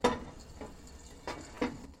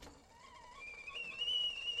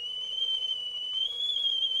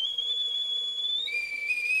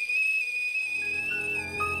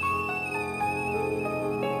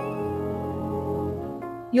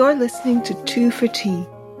You're listening to Two for Tea,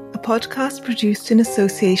 a podcast produced in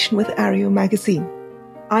association with Ario Magazine.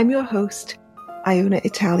 I'm your host, Iona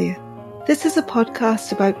Italia. This is a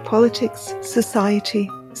podcast about politics, society,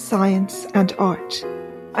 science, and art.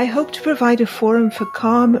 I hope to provide a forum for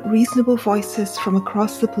calm, reasonable voices from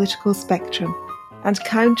across the political spectrum and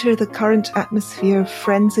counter the current atmosphere of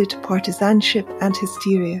frenzied partisanship and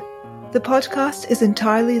hysteria. The podcast is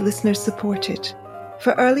entirely listener-supported.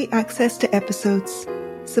 For early access to episodes,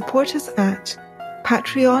 support us at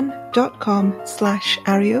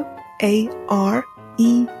patreon.com/Ario,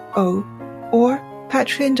 A-R-E-O, or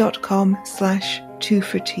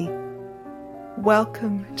patreon.com/2fortea.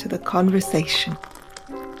 Welcome to the conversation.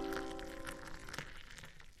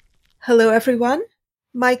 Hello everyone.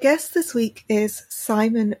 My guest this week is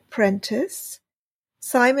Simon Prentice.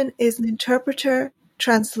 Simon is an interpreter,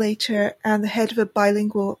 translator, and the head of a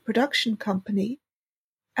bilingual production company.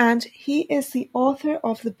 And he is the author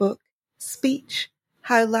of the book, Speech,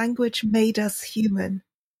 How Language Made Us Human.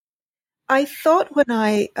 I thought when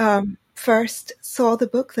I first saw the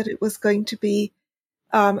book that it was going to be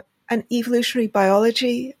an evolutionary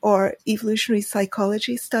biology or evolutionary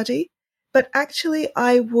psychology study, but actually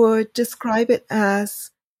I would describe it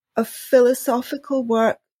as a philosophical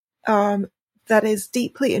work that is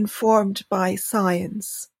deeply informed by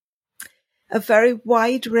science. A very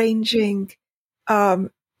wide-ranging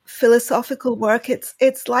philosophical work.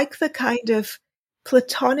 It's like the kind of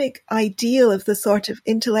Platonic ideal of the sort of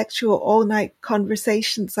intellectual all-night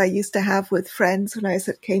conversations I used to have with friends when I was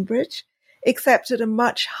at Cambridge, except at a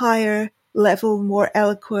much higher level, more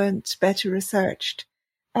eloquent, better researched.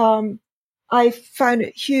 I found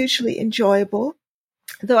it hugely enjoyable,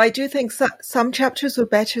 though I do think some chapters were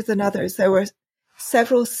better than others. There were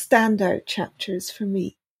several standout chapters for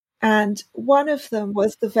me. And one of them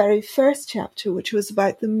was the very first chapter, which was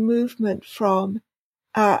about the movement from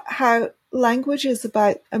how language is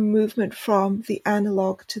about a movement from the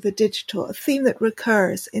analog to the digital, a theme that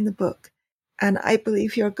recurs in the book. And I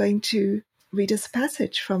believe you're going to read us a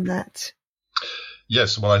passage from that.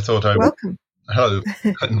 Yes, well, I thought I would. Welcome. Hello,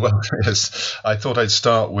 and well, yes, I thought I'd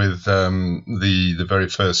start with the very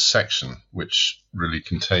first section, which really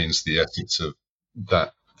contains the essence of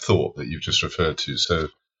that thought that you've just referred to. So,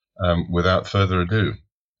 without further ado,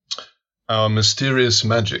 our mysterious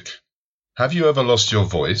magic. Have you ever lost your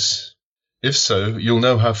voice? If so, you'll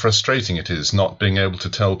know how frustrating it is not being able to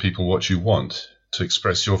tell people what you want, to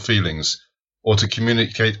express your feelings, or to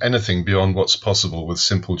communicate anything beyond what's possible with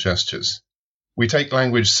simple gestures. We take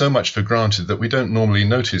language so much for granted that we don't normally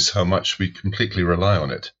notice how much we completely rely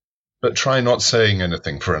on it. But try not saying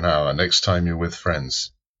anything for an hour next time you're with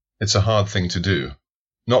friends. It's a hard thing to do.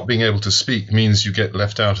 Not being able to speak means you get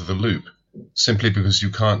left out of the loop, simply because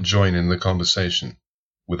you can't join in the conversation.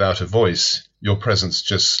 Without a voice, your presence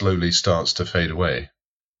just slowly starts to fade away.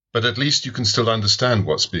 But at least you can still understand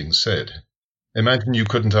what's being said. Imagine you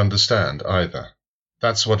couldn't understand either.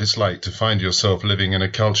 That's what it's like to find yourself living in a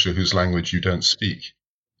culture whose language you don't speak.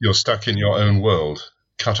 You're stuck in your own world,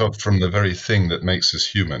 cut off from the very thing that makes us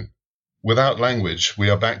human. Without language,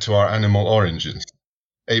 we are back to our animal origins,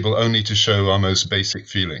 able only to show our most basic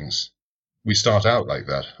feelings. We start out like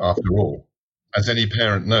that, after all. As any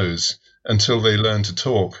parent knows, until they learn to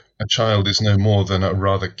talk, a child is no more than a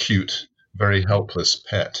rather cute, very helpless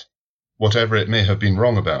pet. Whatever it may have been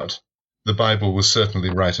wrong about, the Bible was certainly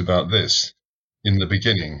right about this. In the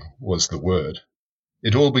beginning was the Word.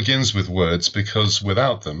 It all begins with words because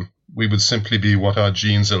without them, we would simply be what our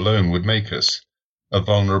genes alone would make us, a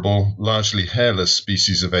vulnerable, largely hairless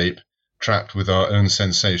species of ape, trapped with our own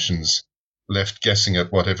sensations, left guessing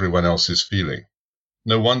at what everyone else is feeling.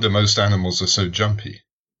 No wonder most animals are so jumpy.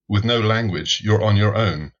 With no language, you're on your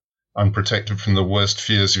own, unprotected from the worst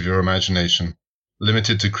fears of your imagination,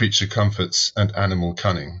 limited to creature comforts and animal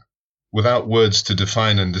cunning. Without words to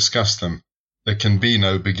define and discuss them, there can be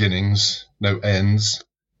no beginnings, no ends,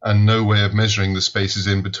 and no way of measuring the spaces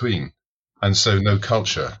in between, and so no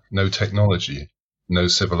culture, no technology, no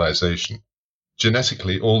civilization.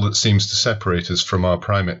 Genetically, all that seems to separate us from our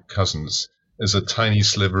primate cousins is a tiny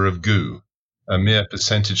sliver of goo, a mere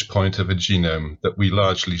percentage point of a genome that we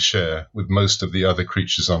largely share with most of the other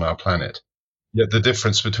creatures on our planet. Yet the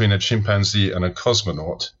difference between a chimpanzee and a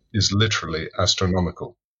cosmonaut is literally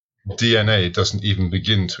astronomical. DNA doesn't even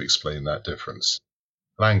begin to explain that difference.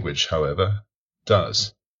 Language, however,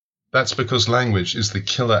 does. That's because language is the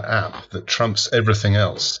killer app that trumps everything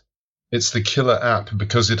else. It's the killer app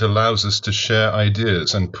because it allows us to share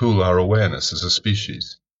ideas and pool our awareness as a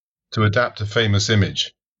species. To adapt a famous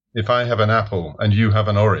image, if I have an apple and you have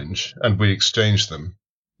an orange and we exchange them,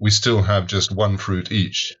 we still have just one fruit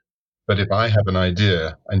each. But if I have an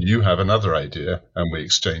idea and you have another idea and we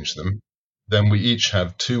exchange them, then we each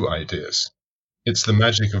have two ideas. It's the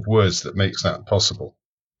magic of words that makes that possible.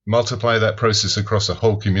 Multiply that process across a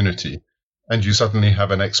whole community, and you suddenly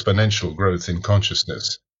have an exponential growth in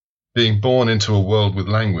consciousness. Being born into a world with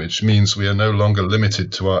language means we are no longer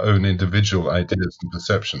limited to our own individual ideas and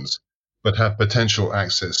perceptions, but have potential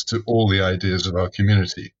access to all the ideas of our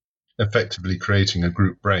community, effectively creating a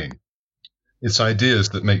group brain. It's ideas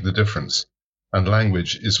that make the difference, and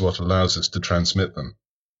language is what allows us to transmit them.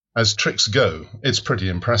 As tricks go, it's pretty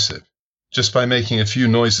impressive. Just by making a few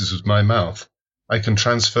noises with my mouth, I can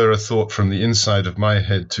transfer a thought from the inside of my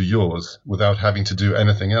head to yours without having to do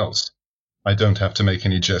anything else. I don't have to make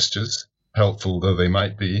any gestures, helpful though they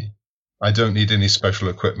might be. I don't need any special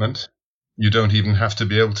equipment. You don't even have to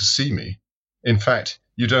be able to see me. In fact,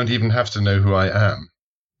 you don't even have to know who I am.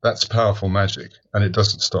 That's powerful magic, and it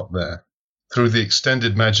doesn't stop there. Through the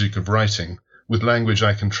extended magic of writing, with language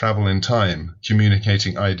I can travel in time,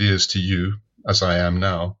 communicating ideas to you, as I am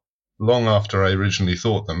now, long after I originally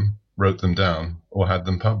thought them, wrote them down, or had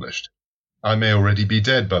them published. I may already be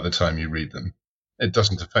dead by the time you read them. It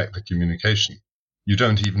doesn't affect the communication. You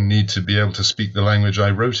don't even need to be able to speak the language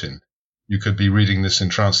I wrote in. You could be reading this in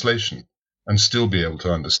translation, and still be able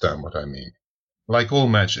to understand what I mean. Like all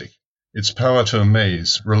magic, its power to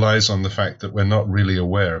amaze relies on the fact that we're not really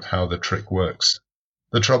aware of how the trick works.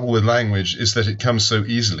 The trouble with language is that it comes so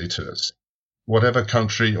easily to us. Whatever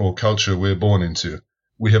country or culture we're born into,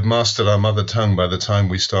 we have mastered our mother tongue by the time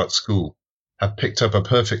we start school, have picked up a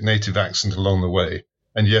perfect native accent along the way,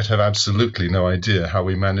 and yet have absolutely no idea how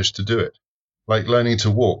we managed to do it. Like learning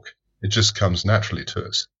to walk, it just comes naturally to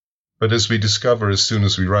us. But as we discover as soon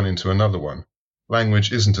as we run into another one,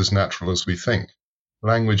 language isn't as natural as we think.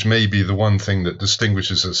 Language may be the one thing that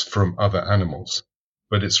distinguishes us from other animals,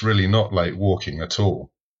 but it's really not like walking at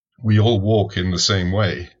all. We all walk in the same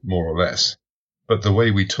way, more or less, but the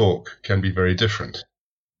way we talk can be very different.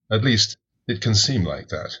 At least, it can seem like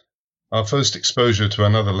that. Our first exposure to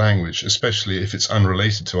another language, especially if it's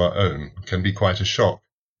unrelated to our own, can be quite a shock.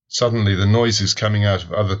 Suddenly the noises coming out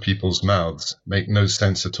of other people's mouths make no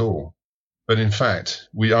sense at all. But in fact,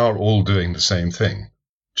 we are all doing the same thing,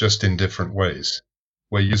 just in different ways.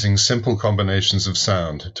 We're using simple combinations of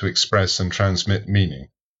sound to express and transmit meaning,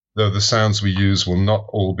 though the sounds we use will not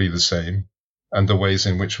all be the same, and the ways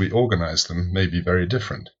in which we organize them may be very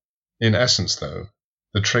different. In essence, though,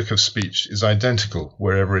 the trick of speech is identical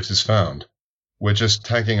wherever it is found. We're just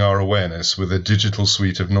tagging our awareness with a digital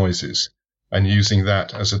suite of noises and using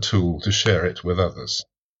that as a tool to share it with others.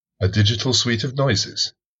 A digital suite of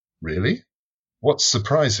noises? Really? What's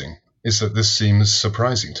surprising is that this seems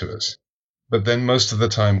surprising to us. But then most of the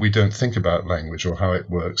time we don't think about language or how it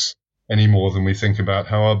works any more than we think about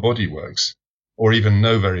how our body works, or even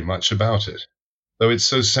know very much about it. Though it's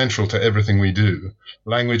so central to everything we do,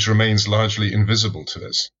 language remains largely invisible to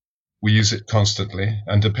us. We use it constantly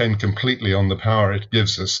and depend completely on the power it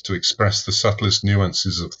gives us to express the subtlest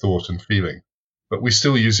nuances of thought and feeling, but we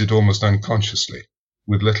still use it almost unconsciously,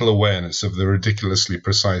 with little awareness of the ridiculously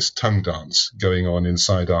precise tongue dance going on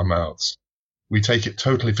inside our mouths. We take it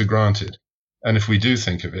totally for granted, and if we do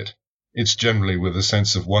think of it, it's generally with a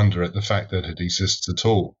sense of wonder at the fact that it exists at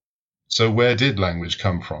all. So where did language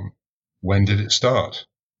come from? When did it start?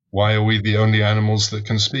 Why are we the only animals that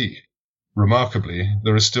can speak? Remarkably,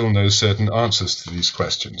 there are still no certain answers to these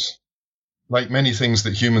questions. Like many things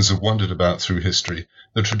that humans have wondered about through history,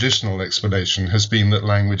 the traditional explanation has been that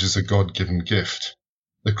language is a God-given gift.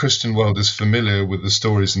 The Christian world is familiar with the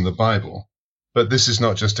stories in the Bible, but this is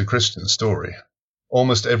not just a Christian story.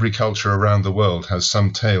 Almost every culture around the world has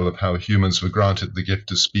some tale of how humans were granted the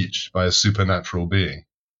gift of speech by a supernatural being.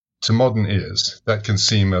 To modern ears, that can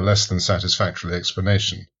seem a less than satisfactory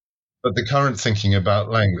explanation. But the current thinking about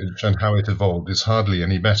language and how it evolved is hardly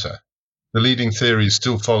any better. The leading theories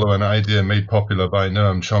still follow an idea made popular by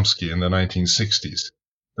Noam Chomsky in the 1960s,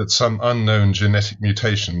 that some unknown genetic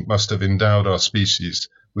mutation must have endowed our species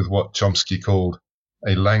with what Chomsky called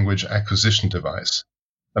a language acquisition device,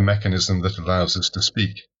 a mechanism that allows us to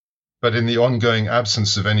speak. But in the ongoing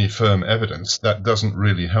absence of any firm evidence, that doesn't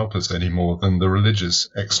really help us any more than the religious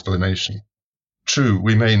explanation. True,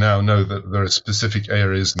 we may now know that there are specific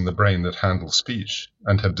areas in the brain that handle speech,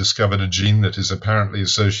 and have discovered a gene that is apparently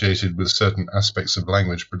associated with certain aspects of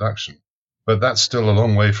language production. But that's still a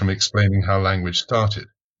long way from explaining how language started,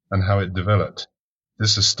 and how it developed.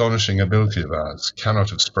 This astonishing ability of ours cannot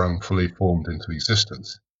have sprung fully formed into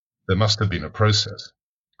existence. There must have been a process.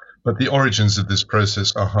 But the origins of this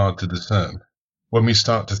process are hard to discern. When we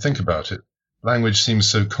start to think about it, language seems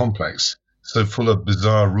so complex so full of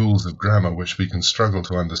bizarre rules of grammar which we can struggle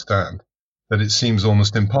to understand, that it seems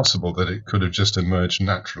almost impossible that it could have just emerged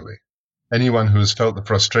naturally. Anyone who has felt the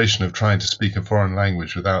frustration of trying to speak a foreign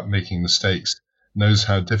language without making mistakes knows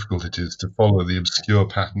how difficult it is to follow the obscure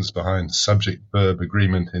patterns behind subject-verb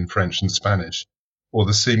agreement in French and Spanish, or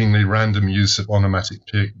the seemingly random use of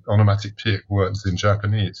onomatopoeic words in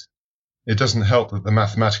Japanese. It doesn't help that the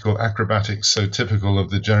mathematical acrobatics so typical of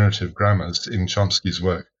the generative grammars in Chomsky's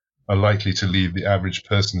work are likely to leave the average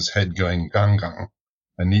person's head going gangang,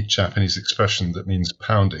 a neat Japanese expression that means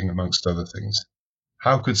pounding, amongst other things.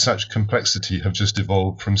 How could such complexity have just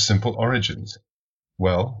evolved from simple origins?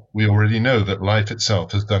 Well, we already know that life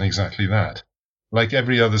itself has done exactly that. Like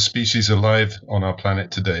every other species alive on our planet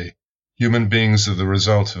today, human beings are the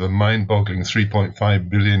result of a mind-boggling 3.5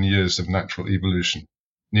 billion years of natural evolution,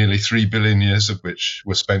 nearly 3 billion years of which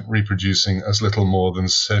were spent reproducing as little more than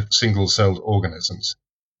single-celled organisms.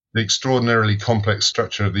 The extraordinarily complex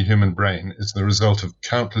structure of the human brain is the result of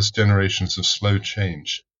countless generations of slow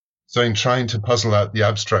change. So in trying to puzzle out the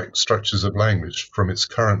abstract structures of language from its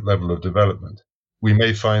current level of development, we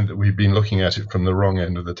may find that we've been looking at it from the wrong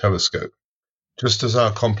end of the telescope. Just as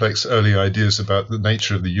our complex early ideas about the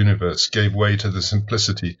nature of the universe gave way to the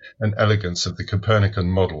simplicity and elegance of the Copernican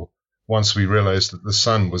model, once we realized that the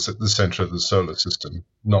sun was at the center of the solar system,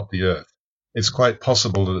 not the Earth, it's quite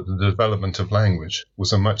possible that the development of language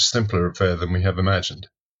was a much simpler affair than we have imagined.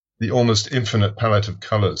 The almost infinite palette of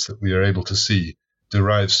colors that we are able to see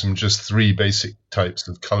derives from just 3 basic types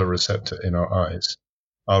of color receptor in our eyes.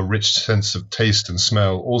 Our rich sense of taste and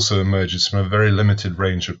smell also emerges from a very limited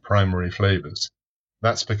range of primary flavors.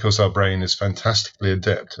 That's because our brain is fantastically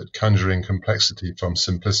adept at conjuring complexity from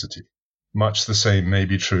simplicity. Much the same may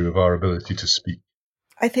be true of our ability to speak.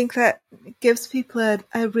 I think that gives people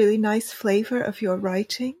a really nice flavor of your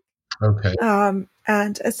writing. Okay.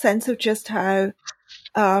 And a sense of just how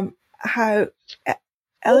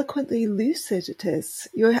eloquently lucid it is.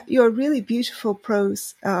 You're a really beautiful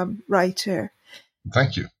prose writer.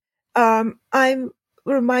 Thank you. I'm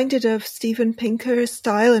reminded of Steven Pinker's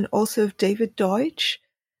style and also of David Deutsch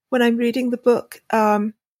when I'm reading the book,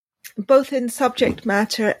 both in subject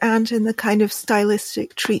matter and in the kind of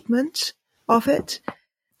stylistic treatment of it.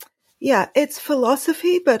 Yeah, it's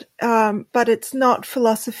philosophy, but it's not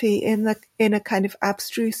philosophy in a kind of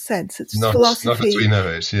abstruse sense. It's philosophy. Not as we know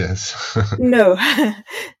it, yes. No,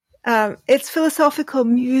 it's philosophical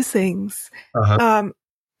musings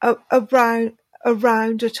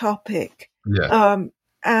around a topic. Yeah.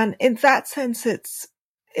 And in that sense,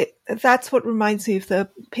 that's what reminds me of the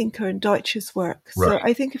Pinker and Deutsch's work. Right. So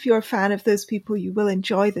I think if you're a fan of those people, you will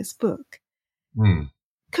enjoy this book.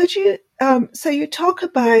 Could you, so you talk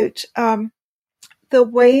about the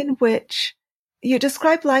way in which you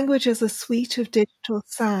describe language as a suite of digital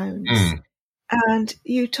sounds. And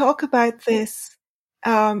you talk about this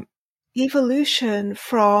evolution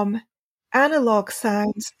from analog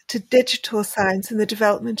sounds to digital sounds in the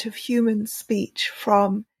development of human speech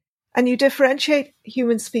and you differentiate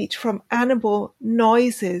human speech from animal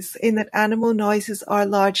noises in that animal noises are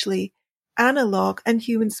largely analog and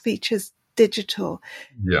human speech is digital.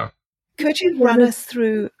 Yeah. Could you run us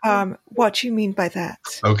through what you mean by that?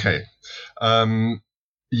 Okay.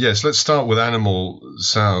 Yes, let's start with animal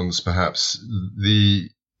sounds, perhaps.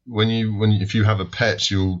 If you have a pet,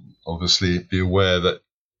 you'll obviously be aware that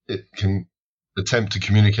it can attempt to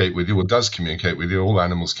communicate with you, or does communicate with you. All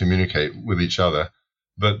animals communicate with each other,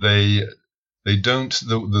 but they don't.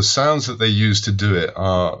 The sounds that they use to do it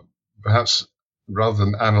are perhaps, rather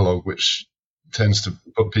than analog, which tends to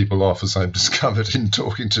put people off, as I've discovered in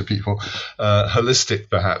talking to people, holistic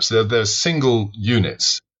perhaps. They're single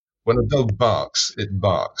units. When a dog barks, it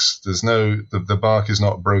barks. There's the bark is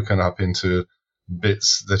not broken up into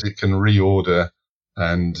bits that it can reorder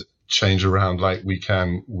and change around like we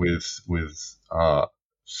can with our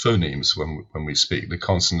phonemes when we speak, the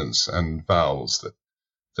consonants and vowels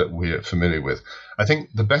that we're familiar with. I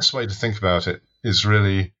think the best way to think about it is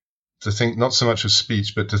really to think not so much of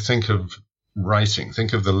speech, but to think of writing.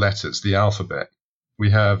 Think of the letters, the alphabet.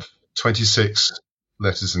 We have 26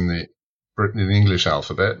 letters in the English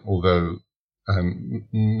alphabet, although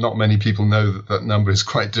not many people know that number is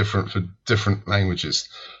quite different for different languages.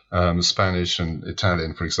 Spanish and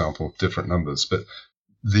Italian, for example, different numbers. But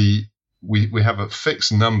we have a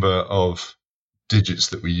fixed number of digits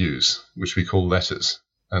that we use, which we call letters,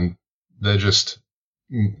 and they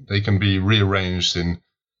can be rearranged in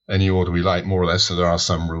any order we like, more or less. So there are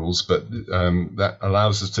some rules, but that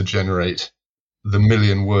allows us to generate the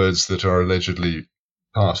million words that are allegedly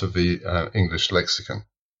part of the English lexicon,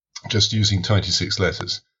 just using 26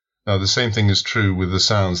 letters. Now, the same thing is true with the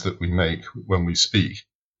sounds that we make when we speak.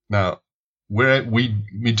 Now, we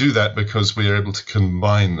do that because we are able to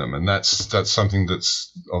combine them, and that's something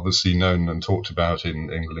that's obviously known and talked about in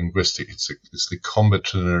linguistics. It's the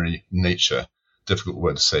combinatory nature, difficult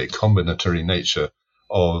word to say, combinatory nature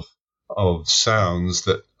of sounds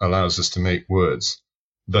that allows us to make words.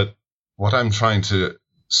 But what I'm trying to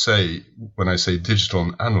say when I say digital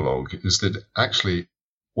and analog is that actually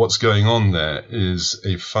what's going on there is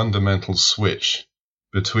a fundamental switch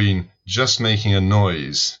between just making a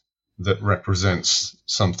noise that represents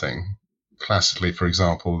something. Classically, for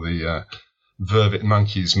example, the vervet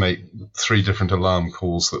monkeys make 3 different alarm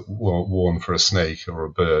calls that warn for a snake or a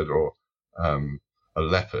bird or a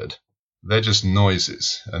leopard. They're just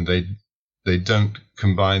noises, and they don't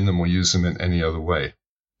combine them or use them in any other way.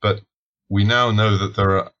 But we now know that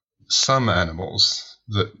there are some animals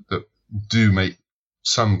that do make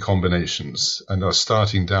some combinations and are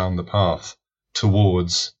starting down the path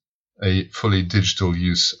towards a fully digital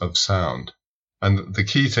use of sound. And the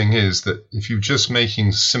key thing is that if you're just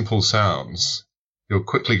making simple sounds, you're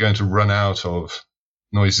quickly going to run out of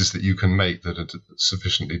noises that you can make that are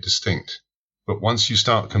sufficiently distinct. But once you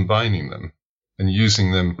start combining them and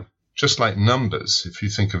using them just like numbers, if you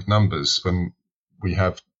think of numbers, when we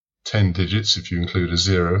have 10 digits, if you include a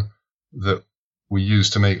 0, that we use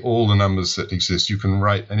to make all the numbers that exist, you can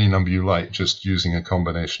write any number you like just using a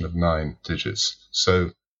combination of 9 digits.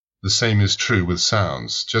 So the same is true with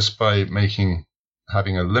sounds. Just by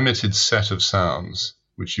having a limited set of sounds,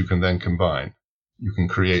 which you can then combine, you can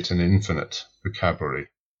create an infinite vocabulary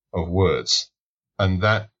of words. And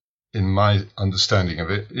that, in my understanding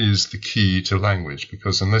of it, is the key to language,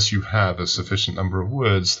 because unless you have a sufficient number of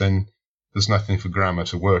words, then there's nothing for grammar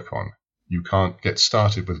to work on. You can't get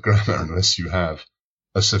started with grammar unless you have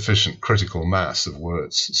a sufficient critical mass of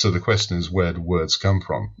words. So the question is, where do words come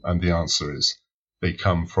from? And the answer is, they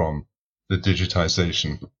come from the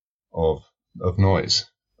digitization of noise,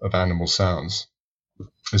 of animal sounds.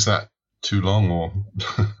 Is that too long, or?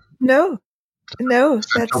 No. Does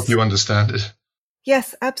that help you understand it?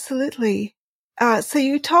 Yes, absolutely. So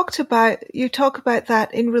you talk about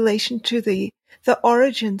that in relation to the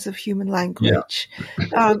origins of human language.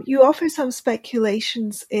 Yeah. You offer some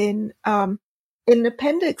speculations in an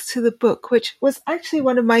appendix to the book, which was actually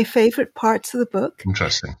one of my favorite parts of the book.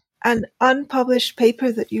 Interesting. An unpublished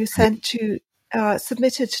paper that you submitted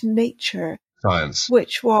to Nature Science,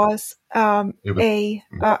 which was a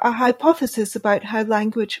hypothesis about how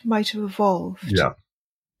language might have evolved. Yeah.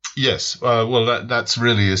 Yes. Well, that's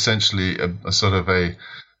really essentially a sort of a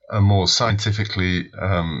more scientifically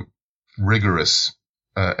rigorous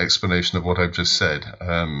explanation of what I've just said.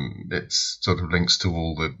 It sort of links to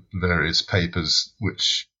all the various papers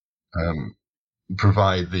which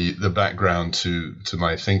provide the background to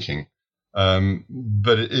my thinking.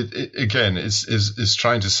 But it again is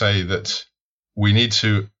trying to say that we need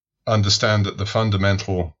to understand that the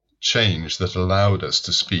fundamental change that allowed us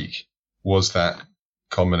to speak was that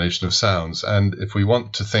combination of sounds. And if we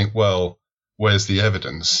want to think, well, where's the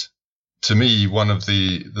evidence? To me, one of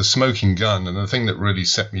the smoking gun, and the thing that really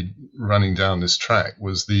set me running down this track,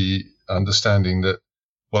 was the understanding that,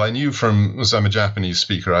 well, I knew as I'm a Japanese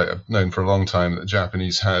speaker, I've known for a long time that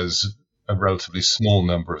Japanese has a relatively small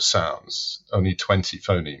number of sounds, only 20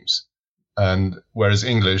 phonemes. And whereas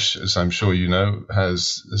English, as I'm sure you know,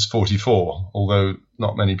 has 44, although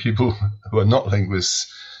not many people who are not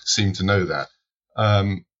linguists seem to know that.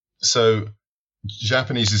 So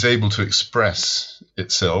Japanese is able to express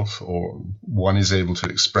itself, or one is able to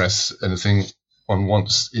express anything one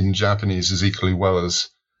wants in Japanese as equally well as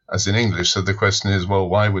in English. So the question is, well,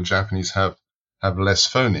 why would Japanese have less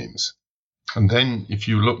phonemes? And then if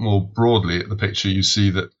you look more broadly at the picture, you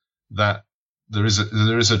see that there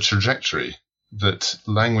is a trajectory that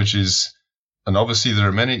languages, and obviously there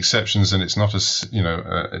are many exceptions, and it's not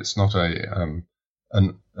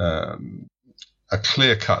a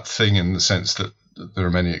clear-cut thing in the sense that there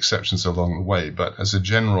are many exceptions along the way. But as a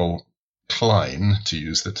general cline, to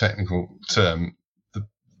use the technical term,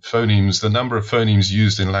 the number of phonemes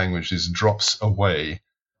used in languages drops away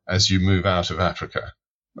as you move out of Africa.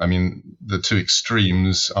 I mean, the two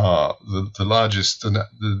extremes are the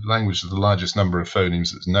language of the largest number of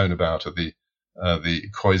phonemes that's known about are the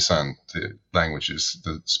Khoisan, the languages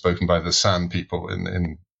spoken by the San people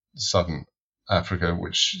in southern Africa,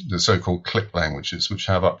 which the so-called click languages, which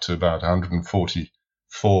have up to about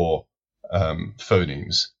 144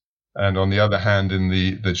 phonemes. And on the other hand, in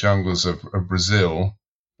the jungles of Brazil,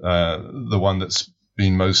 the one that's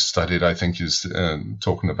been most studied, I think, is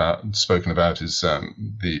spoken about is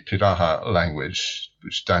the Piraha language,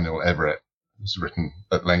 which Daniel Everett has written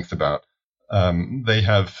at length about, they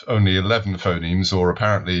have only 11 phonemes, or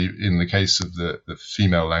apparently in the case of the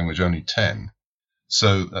female language, only 10.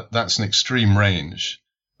 So that's an extreme range.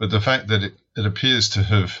 But the fact that it appears to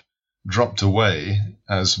have dropped away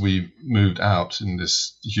as we moved out in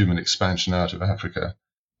this human expansion out of Africa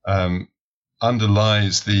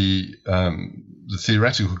underlies the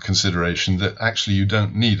theoretical consideration that actually you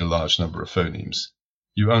don't need a large number of phonemes.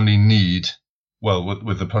 You only need, well,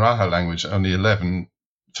 with the Paraha language, only 11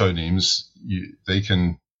 phonemes. They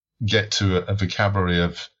can get to a vocabulary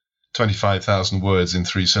of 25,000 words in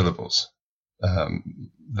 3 syllables.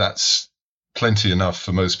 That's plenty enough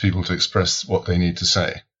for most people to express what they need to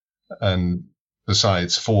say. And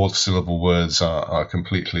besides, 4-syllable words are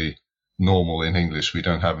completely normal in English. We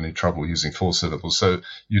don't have any trouble using 4 syllables. So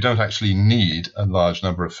you don't actually need a large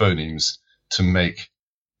number of phonemes to make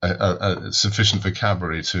a sufficient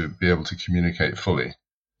vocabulary to be able to communicate fully.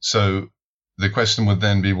 So the question would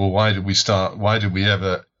then be, well, why did we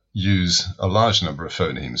ever use a large number of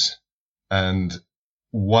phonemes? And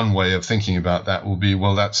one way of thinking about that will be,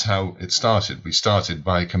 well, that's how it started. We started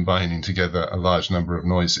by combining together a large number of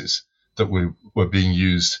noises that were being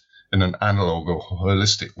used in an analog or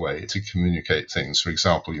holistic way to communicate things. For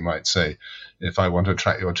example, you might say, if I want to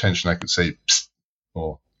attract your attention, I could say psst,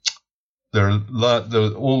 or there are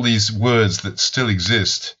all these words that still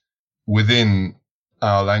exist within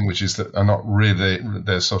our languages that are not really,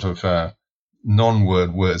 they're sort of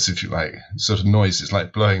non-word words, if you like, sort of noises,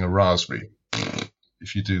 like blowing a raspberry.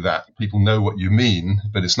 If you do that, people know what you mean,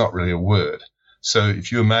 but it's not really a word. So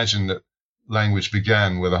if you imagine that language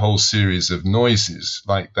began with a whole series of noises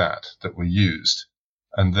like that were used,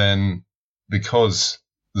 and then because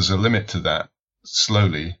there's a limit to that,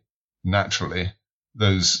 slowly, naturally,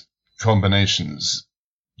 those combinations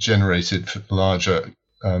generated larger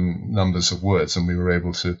numbers of words, and we were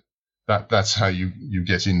able to, that's how you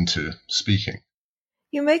get into speaking.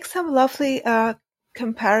 You make some lovely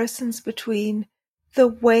comparisons between the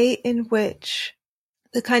way in which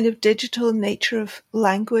the kind of digital nature of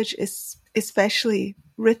language is, especially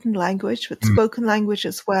written language, but spoken language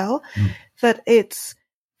as well, that it's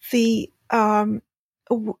the kind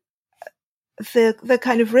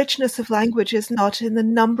of richness of language is not in the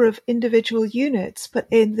number of individual units, but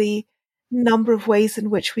in the number of ways in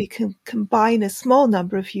which we can combine a small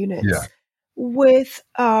number of units with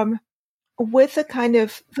the kind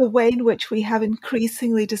of the way in which we have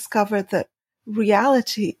increasingly discovered that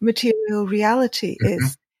material reality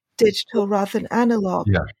is digital rather than analog.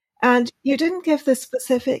 Yeah. And you didn't give the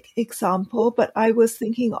specific example, but I was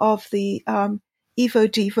thinking of the Evo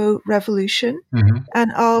Devo revolution.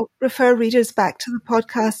 And I'll refer readers back to the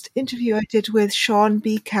podcast interview I did with Sean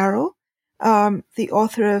B. Carroll, the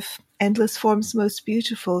author of Endless Forms Most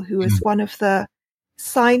Beautiful, who is one of the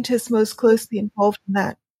scientists most closely involved in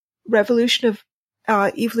that revolution of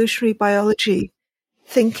evolutionary biology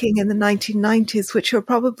thinking in the 1990s, which you're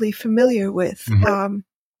probably familiar with.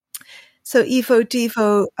 So Evo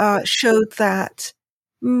Devo showed that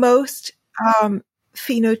most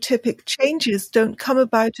phenotypic changes don't come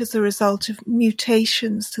about as a result of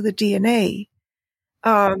mutations to the DNA,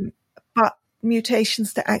 but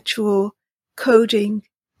mutations to actual coding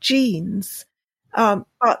genes,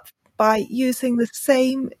 but by using the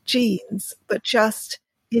same genes, but just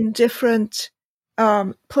in different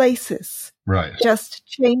places, right? Just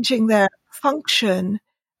changing their function,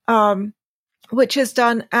 which is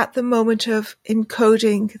done at the moment of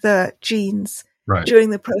encoding the genes during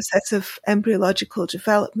the process of embryological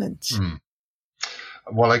development.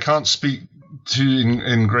 Well, I can't speak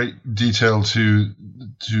in great detail to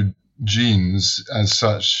genes as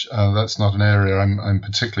such. That's not an area I'm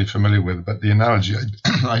particularly familiar with, but the analogy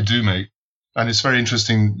I do make, and it's very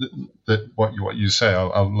interesting that what you say.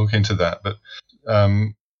 I'll look into that, but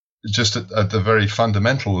just at the very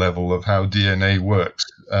fundamental level of how DNA works,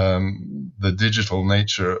 the digital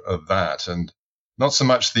nature of that, and not so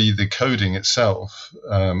much the coding itself,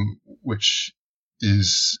 which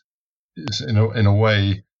is in a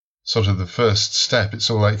way sort of the first step. It's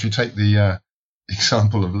all like, if you take the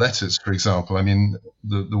example of letters, for example, I mean,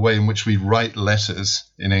 the way in which we write letters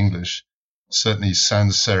in English, certainly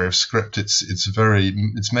sans serif script,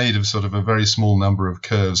 it's made of sort of a very small number of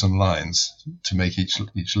curves and lines to make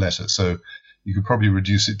each letter. So you could probably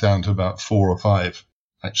reduce it down to about 4 or 5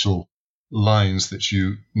 actual lines that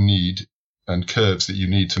you need and curves that you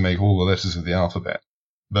need to make all the letters of the alphabet.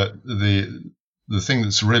 But the thing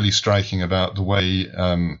that's really striking about the way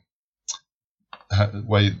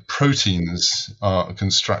proteins are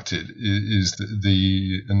constructed is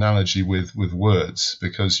the analogy with words,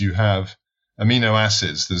 because you have amino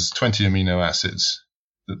acids. There's 20 amino acids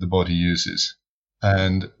that the body uses.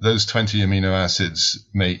 And those 20 amino acids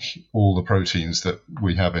make all the proteins that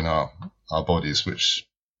we have in our bodies, which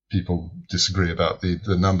people disagree about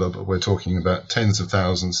the number, but we're talking about tens of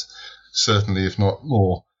thousands, certainly, if not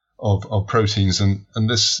more, of proteins. And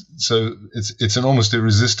this, so it's an almost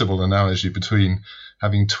irresistible analogy between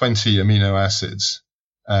having 20 amino acids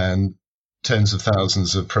and tens of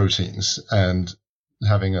thousands of proteins, and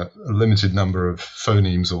having a limited number of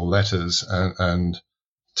phonemes or letters and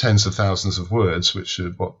tens of thousands of words, which are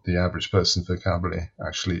what the average person's vocabulary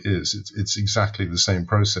actually is. It's exactly the same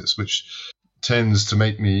process, which tends to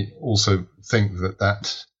make me also think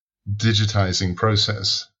that digitizing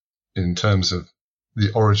process in terms of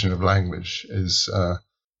the origin of language is a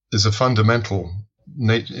fundamental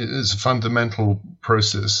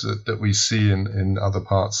process that we see in other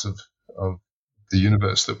parts of the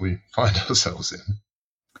universe that we find ourselves in.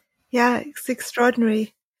 Yeah, it's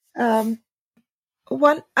extraordinary. I'm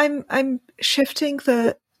shifting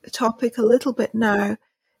the topic a little bit now.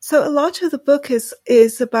 So a lot of the book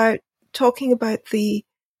is about talking about the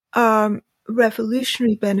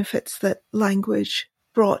revolutionary benefits that language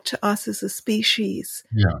brought to us as a species.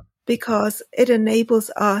 Yeah. Because it enables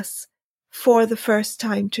us for the first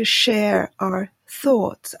time to share our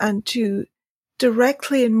thoughts and to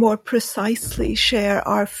directly and more precisely share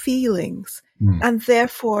our feelings, and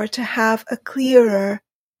therefore to have a clearer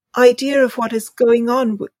idea of what is going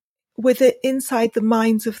on with it inside the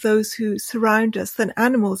minds of those who surround us than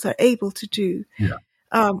animals are able to do. Yeah.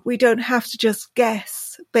 We don't have to just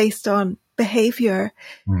guess based on behavior.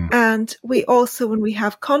 And we also, when we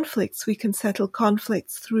have conflicts, we can settle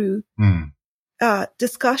conflicts through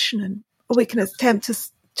discussion, and we can attempt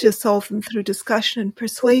to solve them through discussion and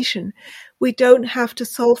persuasion. We don't have to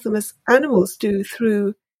solve them as animals do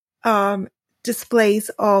through displays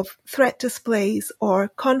of threat displays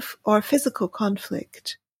or physical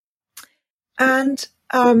conflict. And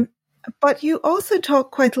but you also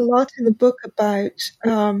talk quite a lot in the book about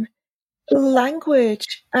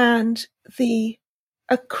language and the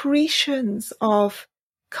accretions of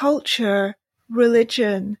culture,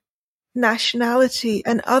 religion, nationality,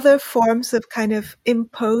 and other forms of kind of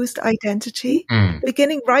imposed identity,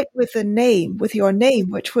 beginning right with your name,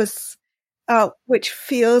 which was which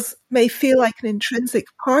may feel like an intrinsic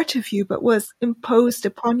part of you, but was imposed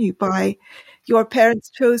upon you by your parents.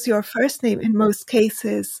 Chose your first name in most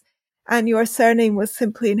cases, and your surname was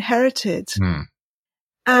simply inherited.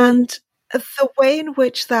 And the way in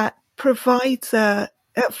which that provides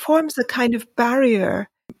forms a kind of barrier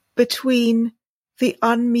between the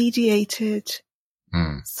unmediated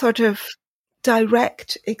sort of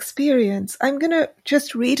direct experience. I'm going to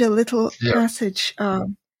just read a little passage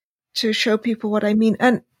to show people what I mean.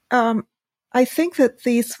 And I think that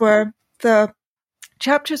these were the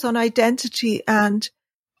chapters on identity and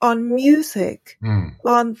on music,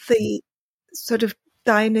 on the sort of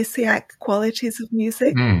Dionysiac qualities of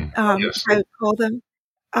music, I would call them,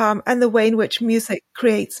 and the way in which music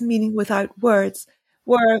creates meaning without words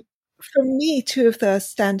were, for me, two of the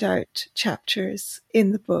standout chapters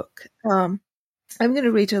in the book. I'm going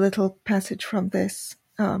to read a little passage from this.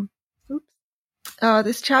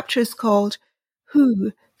 This chapter is called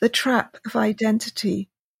Who? The Trap of Identity.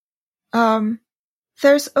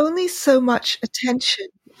 There's only so much attention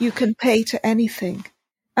you can pay to anything,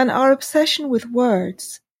 and our obsession with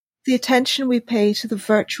words, the attention we pay to the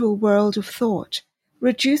virtual world of thought,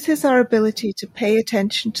 reduces our ability to pay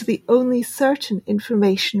attention to the only certain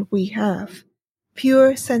information we have.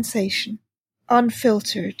 Pure sensation,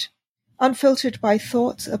 unfiltered by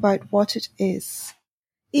thoughts about what it is.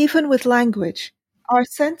 Even with language, our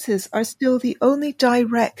senses are still the only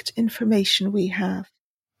direct information we have.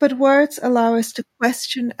 But words allow us to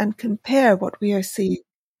question and compare what we are seeing,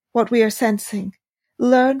 what we are sensing,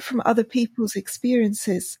 learn from other people's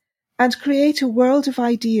experiences, and create a world of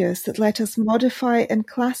ideas that let us modify and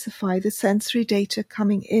classify the sensory data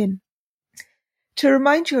coming in. To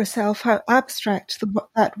remind yourself how abstract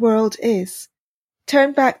that world is,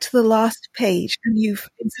 turn back to the last page, and you've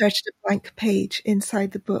inserted a blank page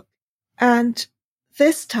inside the book. And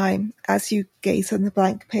this time, as you gaze on the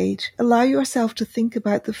blank page, allow yourself to think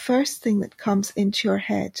about the first thing that comes into your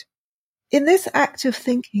head. In this act of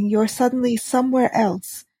thinking, you're suddenly somewhere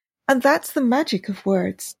else, and that's the magic of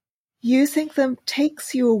words. Using them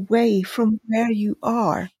takes you away from where you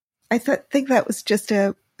are. I think that was just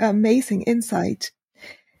an amazing insight.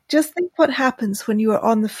 Just think what happens when you are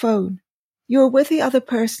on the phone. You're with the other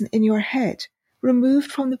person in your head,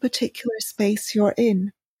 removed from the particular space you're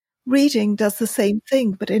in. Reading does the same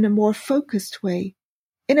thing, but in a more focused way.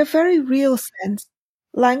 In a very real sense,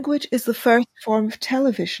 language is the first form of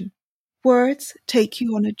television. Words take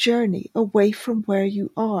you on a journey away from where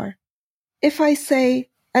you are. If I say,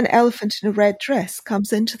 an elephant in a red dress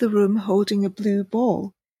comes into the room holding a blue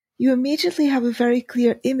ball, you immediately have a very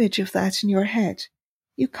clear image of that in your head.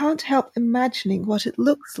 You can't help imagining what it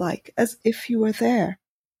looks like as if you were there.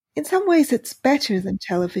 In some ways it's better than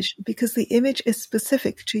television because the image is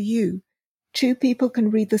specific to you. Two people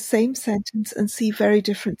can read the same sentence and see very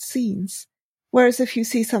different scenes, whereas if you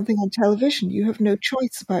see something on television, you have no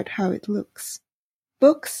choice about how it looks.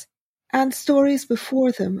 Books and stories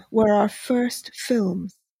before them were our first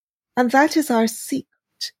films, and that is our secret,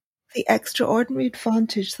 the extraordinary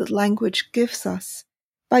advantage that language gives us.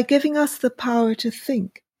 By giving us the power to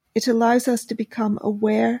think, it allows us to become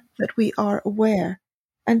aware that we are aware,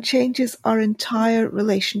 and changes our entire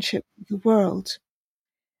relationship with the world.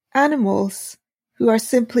 Animals who are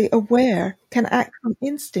simply aware can act from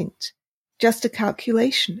instinct, just a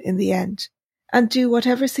calculation in the end, and do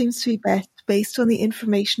whatever seems to be best based on the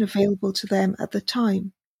information available to them at the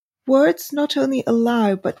time. Words not only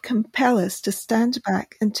allow but compel us to stand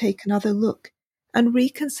back and take another look and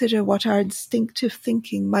reconsider what our instinctive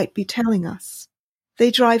thinking might be telling us.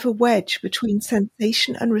 They drive a wedge between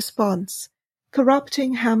sensation and response,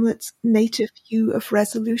 corrupting Hamlet's native hue of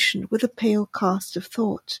resolution with a pale cast of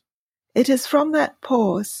thought. It is from that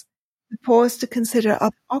pause, the pause to consider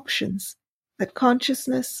other options, that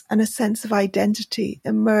consciousness and a sense of identity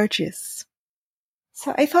emerges.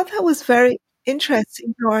 So I thought that was very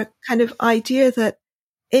interesting, your kind of idea that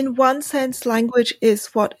in one sense language is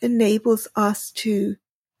what enables us to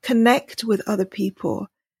connect with other people.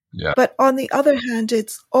 Yeah. But on the other hand,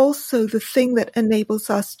 it's also the thing that enables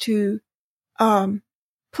us to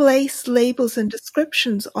place labels and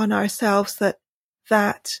descriptions on ourselves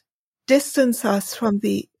that distance us from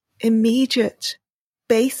the immediate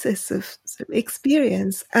basis of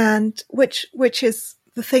experience, and which is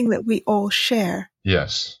the thing that we all share.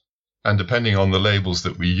 Yes. And depending on the labels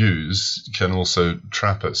that we use can also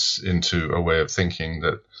trap us into a way of thinking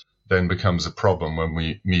that then becomes a problem when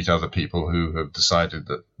we meet other people who have decided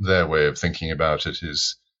that their way of thinking about it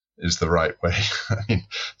is the right way. I mean,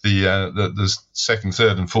 the second,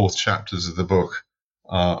 third, and fourth chapters of the book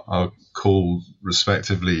are called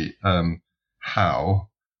respectively "How: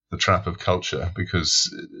 The Trap of Culture,"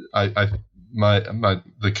 because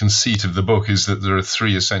the conceit of the book is that there are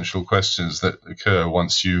three essential questions that occur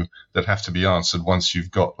that have to be answered once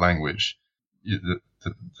you've got language.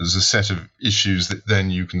 There's a set of issues that then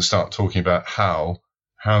you can start talking about how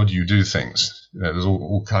do you do things. There's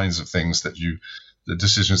all kinds of things the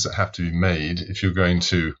decisions that have to be made if you're going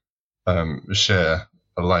to share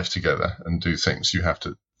a life together and do things. You have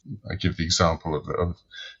to. I give the example of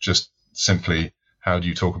just simply how do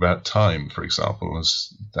you talk about time, for example,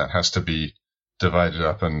 as that has to be divided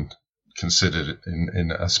up and considered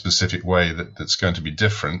in a specific way that's going to be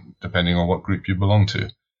different depending on what group you belong to.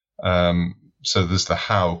 So there's the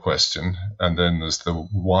how question, and then there's the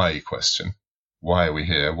why question. Why are we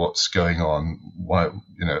here? What's going on? Why,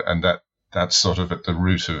 and that's sort of at the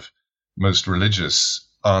root of most religious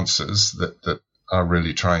answers that are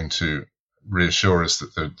really trying to reassure us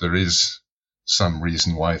that there is some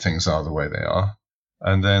reason why things are the way they are.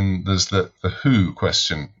 And then there's the who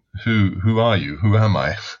question. Who are you? Who am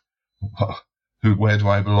I? Where do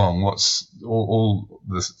I belong? What's all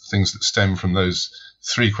the things that stem from those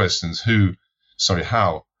three questions?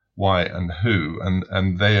 How, why, and who.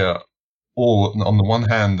 And they are all, on the one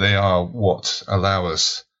hand, they are what allow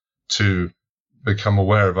us to become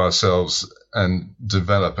aware of ourselves and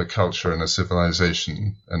develop a culture and a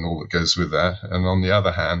civilization and all that goes with that. And on the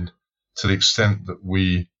other hand, to the extent that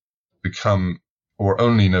we become or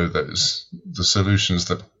only know the solutions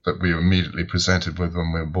that we are immediately presented with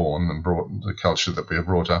when we're born and brought the culture that we are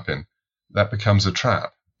brought up in, that becomes a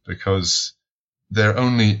trap, because they're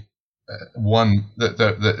only one that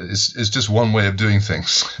is just one way of doing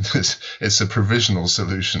things. It's a provisional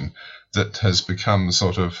solution that has become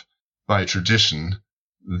sort of by tradition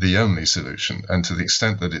the only solution, and to the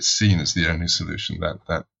extent that it's seen as the only solution,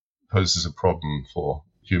 that poses a problem for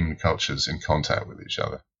human cultures in contact with each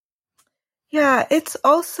other. Yeah, it's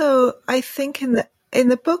also, I think in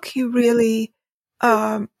the book you really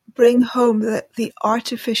bring home the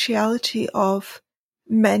artificiality of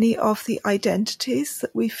many of the identities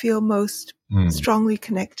that we feel most strongly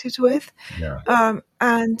connected with. Yeah.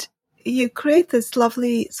 And you create this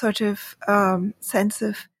lovely sort of sense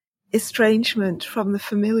of estrangement from the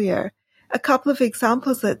familiar. A couple of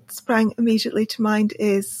examples that sprang immediately to mind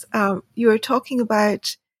is you were talking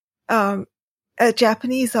about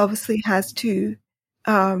Japanese obviously has two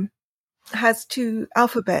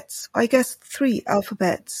alphabets, I guess 3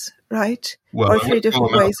 alphabets, right? Well, Or three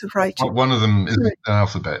different ways of writing. One of them is an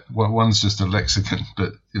alphabet. One's just a lexicon,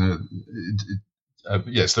 but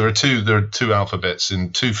yes, there are two alphabets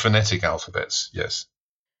in two phonetic alphabets. Yes.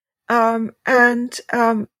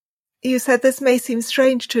 You said this may seem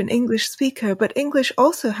strange to an English speaker, but English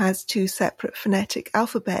also has two separate phonetic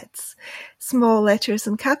alphabets, small letters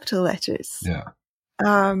and capital letters. Yeah.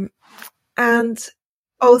 And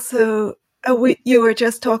also, you were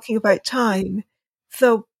just talking about time.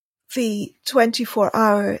 So the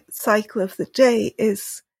 24-hour cycle of the day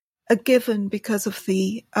is a given because of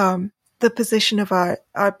the position of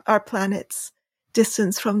our planet's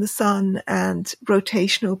distance from the sun and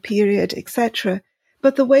rotational period, etc.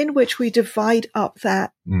 But the way in which we divide up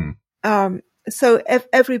that, so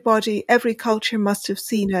every culture must have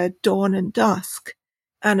seen a dawn and dusk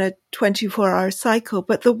and a 24-hour cycle.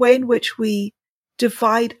 But the way in which we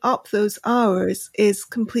divide up those hours is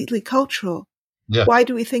completely cultural. Yeah. Why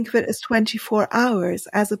do we think of it as 24 hours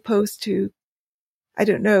as opposed to, I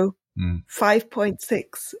don't know,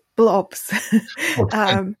 5.6 blobs?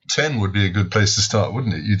 Well, 10 would be a good place to start,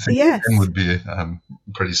 wouldn't it? You'd think 10 would be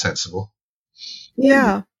pretty sensible.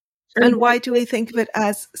 Yeah. And why do we think of it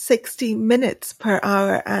as 60 minutes per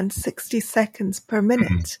hour and 60 seconds per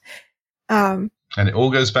minute? And it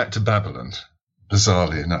all goes back to Babylon,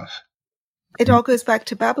 bizarrely enough. It all goes back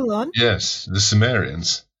to Babylon? Yes, the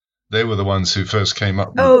Sumerians. They were the ones who first came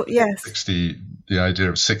up with 60, the idea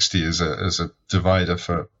of 60 as a divider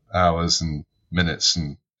for hours and minutes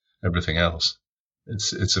and everything else.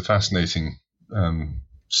 It's a fascinating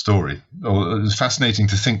story. It's fascinating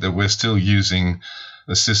to think that we're still using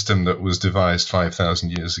a system that was devised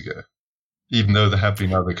 5,000 years ago, even though there have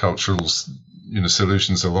been other cultural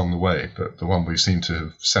solutions along the way. But the one we seem to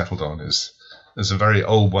have settled on is a very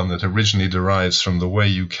old one that originally derives from the way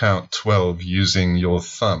you count 12 using your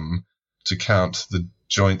thumb to count the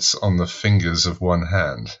joints on the fingers of one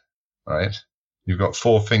hand, right? You've got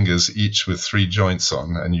 4 fingers, each with 3 joints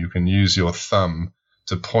on, and you can use your thumb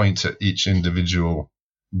to point at each individual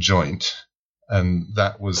joint. And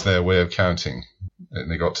that was their way of counting. And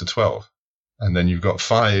they got to 12. And then you've got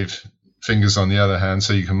 5 fingers on the other hand,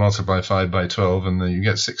 so you can multiply 5 by 12, and then you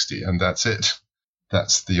get 60, and that's it.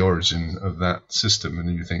 That's the origin of that system.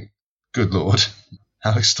 And you think, good Lord,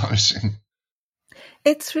 how astonishing.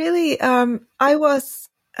 It's really, I was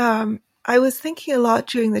thinking a lot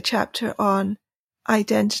during the chapter on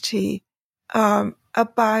identity,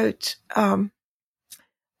 about,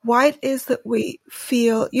 why it is that we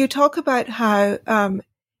feel, you talk about how,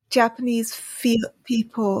 Japanese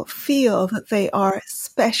people feel that they are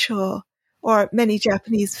special, or many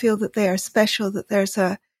Japanese feel that they are special, that there's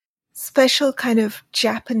a special kind of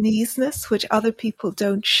Japaneseness which other people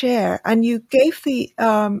don't share. And you gave the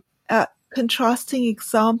contrasting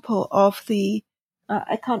example of the,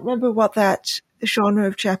 I can't remember what that genre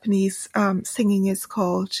of Japanese singing is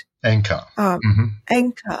called. Enka.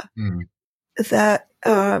 Enka. That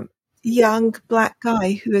young black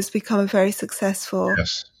guy who has become a very successful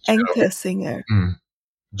Enka singer.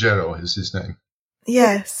 Jero is his name.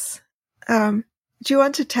 Yes. Do you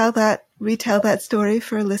want to retell that story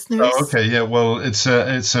for listeners? Oh, okay. Yeah. Well, it's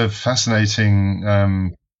a fascinating.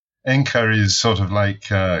 Enka is sort of like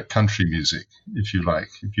country music, if you like.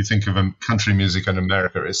 If you think of country music in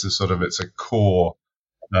America, it's a core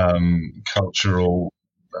cultural.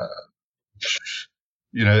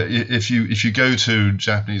 If you go to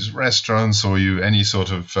Japanese restaurants or any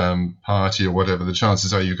sort of party or whatever, the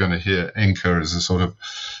chances are you're going to hear enka as a sort of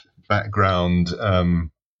background,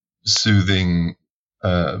 soothing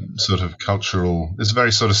sort of cultural. It's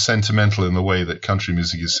very sort of sentimental in the way that country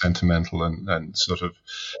music is sentimental and sort of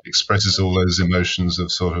expresses all those emotions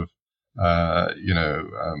of sort of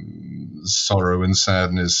sorrow and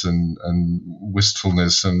sadness and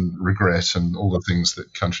wistfulness and regret and all the things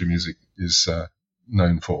that country music is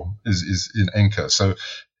known for is in enka. So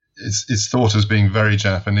it's thought as being very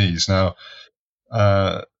Japanese. Now,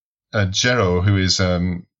 Jero, who is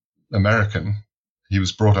American, he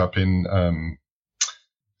was brought up in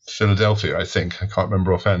Philadelphia, I think. I can't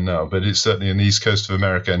remember offhand now, but it's certainly in the east coast of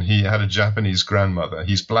America. And he had a Japanese grandmother.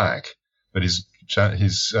 He's black, but his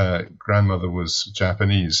grandmother was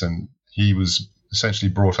Japanese, and he was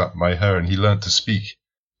essentially brought up by her, and he learned to speak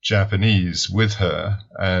Japanese with her,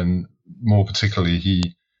 and more particularly,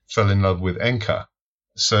 he fell in love with enka.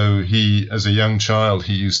 So he, as a young child,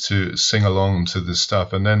 he used to sing along to this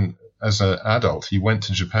stuff, and then as an adult, he went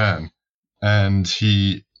to Japan, and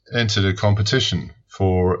he entered a competition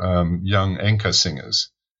for young enka singers,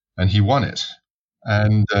 and he won it.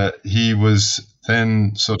 And he was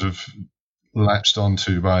then sort of latched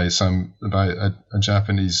onto by a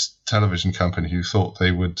Japanese television company who thought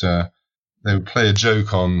they would play a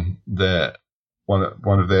joke on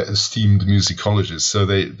one of their esteemed musicologists. So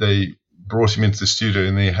they brought him into the studio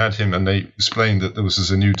and they had him, and they explained that there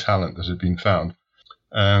was a new talent that had been found,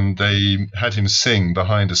 and they had him sing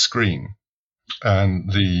behind a screen,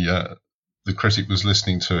 and the critic was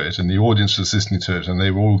listening to it and the audience was listening to it, and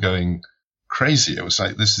they were all going crazy. It was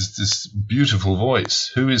like, this is this beautiful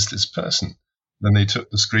voice. Who is this person? Then they took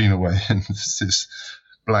the screen away, and this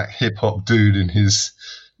black hip hop dude in his,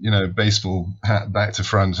 baseball hat back to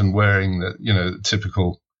front and wearing the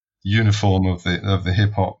typical uniform of the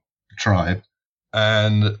hip hop tribe,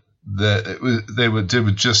 and they were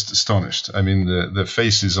just astonished. I mean, the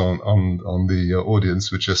faces on the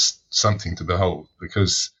audience were just something to behold,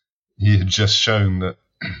 because he had just shown that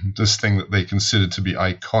this thing that they considered to be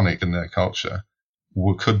iconic in their culture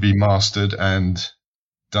could be mastered and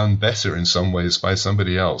done better in some ways by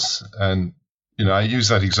somebody else. And, I use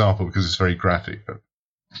that example because it's very graphic, but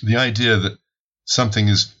the idea that something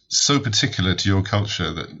is so particular to your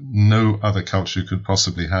culture that no other culture could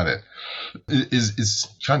possibly have it is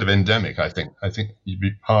kind of endemic, I think. I think it'd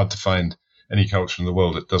be hard to find any culture in the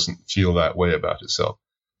world that doesn't feel that way about itself,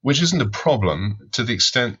 which isn't a problem to the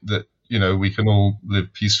extent that, we can all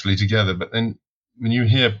live peacefully together. But then when you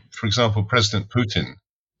hear, for example, President Putin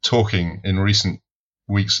talking in recent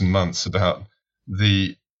weeks and months about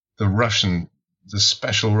the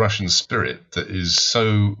special Russian spirit that is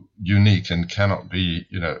so unique and cannot be,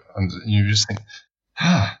 you just think,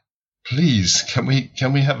 please, can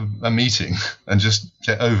we have a meeting and just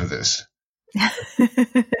get over this?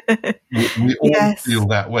 we all Yes. feel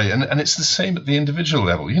that way. And it's the same at the individual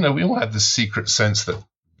level. We all have this secret sense that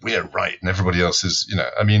we're right and everybody else is,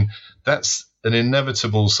 that's an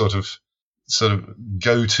inevitable sort of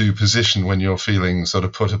go-to position when you're feeling sort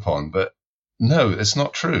of put upon. But no, it's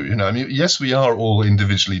not true. Yes, we are all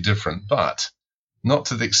individually different, but not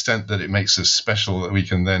to the extent that it makes us special that we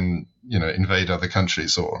can then, invade other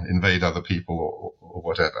countries or invade other people or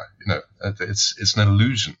whatever. It's an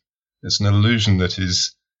illusion. It's an illusion that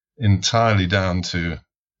is entirely down to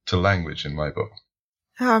language in my book.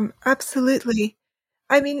 Absolutely.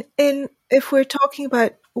 I mean, if we're talking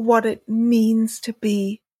about what it means to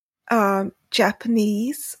be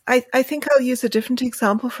Japanese, I think I'll use a different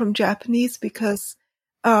example from Japanese, because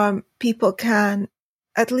people can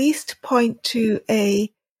at least point to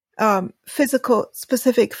a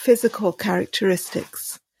specific physical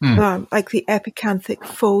characteristics, like the epicanthic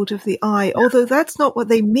fold of the eye, although that's not what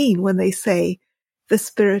they mean when they say the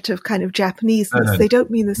spirit of kind of Japaneseness. No. They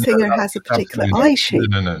don't mean the singer has a particular eye shape.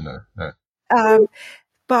 No.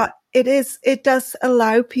 But it does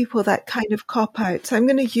allow people that kind of cop out. So I'm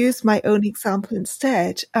going to use my own example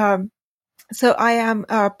instead. So I am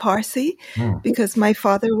Parsi because my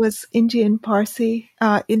father was Indian Parsi,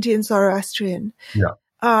 Indian Zoroastrian. Yeah.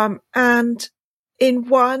 And in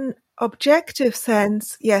one objective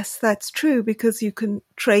sense, yes, that's true, because you can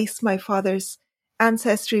trace my father's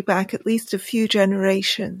ancestry back at least a few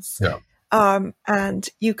generations. Yeah. And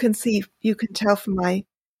you can tell from my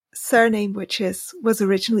surname, which was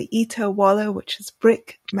originally Ita Walla, which is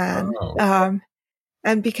brick man,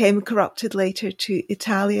 and became corrupted later to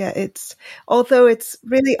Italia. Although it's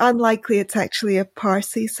really unlikely it's actually a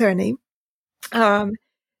Parsi surname.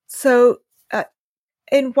 So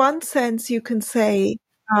in one sense, you can say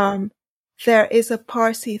there is a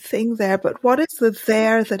Parsi thing there, but what is the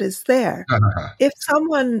there that is there? If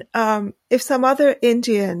some other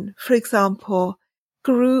Indian, for example,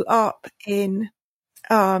 grew up in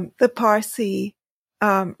the Parsi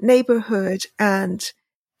neighborhood and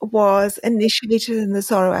was initiated in the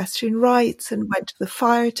Zoroastrian rites and went to the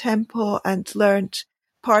fire temple and learned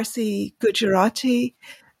Parsi Gujarati,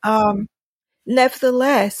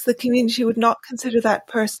 nevertheless, the community would not consider that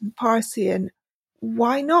person Parsi. And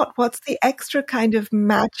why not? What's the extra kind of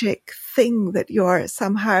magic thing that you're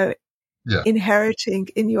somehow inheriting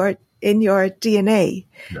in your DNA?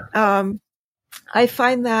 Yeah. I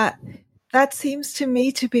find that seems to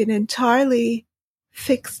me to be an entirely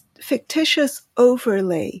fictitious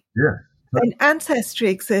overlay. Yeah. And ancestry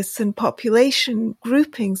exists and population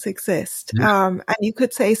groupings exist. Yeah. And you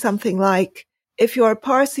could say something like, if you're a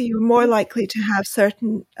Parsi, you're more likely to have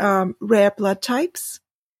certain rare blood types.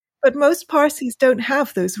 But most Parsis don't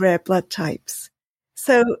have those rare blood types.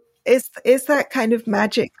 So is that kind of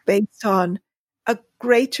magic based on a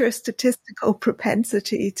greater statistical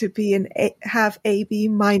propensity to have AB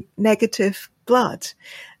negative blood?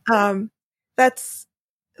 That's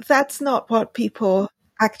not what people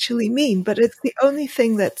actually mean, but it's the only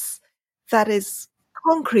thing that is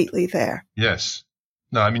concretely there. Yes.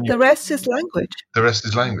 No, I mean, the rest is language. The rest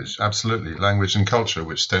is language, absolutely. Language and culture,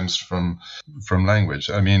 which stems from language.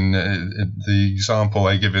 I mean, the example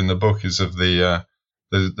I give in the book is of the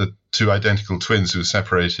two identical twins who were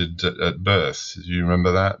separated at birth. Do you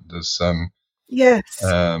remember that? There's yes,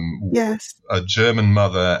 a German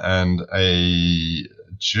mother and a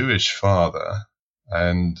Jewish father,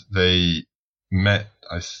 and they met,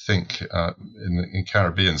 I think, in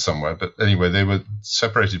Caribbean somewhere. But anyway, they were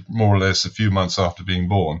separated more or less a few months after being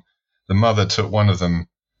born. The mother took one of them.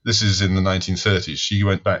 This is in the 1930s. She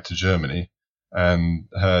went back to Germany, and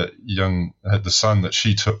the son that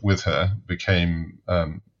she took with her became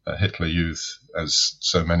a Hitler Youth, as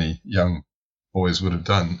so many young boys would have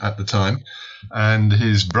done at the time. And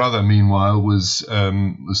his brother, meanwhile, was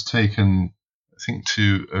taken, I think,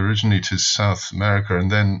 originally to South America, and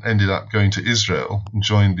then ended up going to Israel and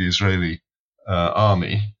joined the Israeli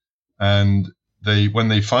army. And when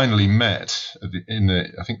they finally met, I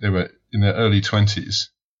think they were in their early 20s,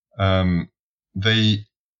 the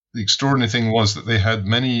extraordinary thing was that they had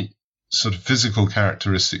many sort of physical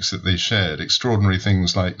characteristics that they shared, extraordinary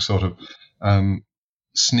things like sort of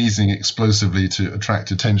sneezing explosively to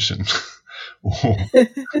attract attention.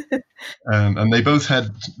 And they both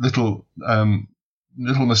had little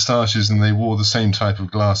moustaches, and they wore the same type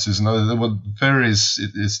of glasses. And there were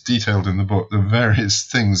it's detailed in the book, the various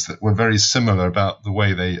things that were very similar about the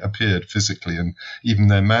way they appeared physically and even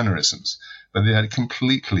their mannerisms. But they had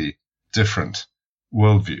completely different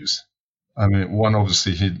worldviews. I mean, one,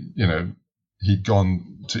 obviously, he'd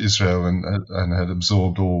gone to Israel and had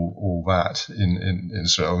absorbed all that in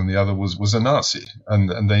Israel, and the other was a Nazi.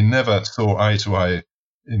 And they never saw eye to eye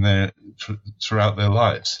throughout their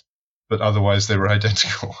lives. But otherwise they were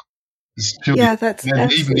identical. That's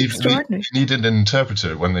extraordinary. They needed an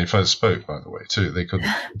interpreter when they first spoke, by the way, too. They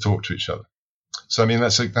couldn't talk to each other. So, I mean,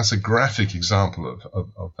 that's a graphic example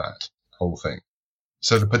of that whole thing.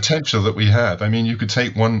 So the potential that we have, I mean, you could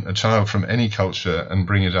take a child from any culture and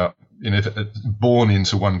bring it up, born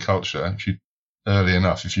into one culture, early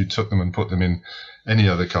enough, if you took them and put them in any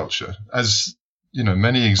other culture. As,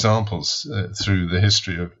 many examples through the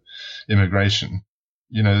history of immigration,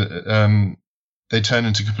 they turn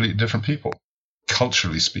into completely different people,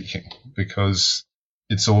 culturally speaking, because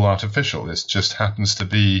it's all artificial. It just happens to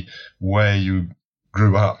be where you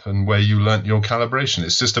grew up and where you learnt your calibration.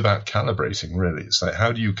 It's just about calibrating, really. It's like,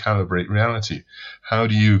 how do you calibrate reality? How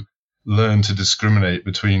do you learn to discriminate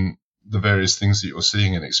between the various things that you're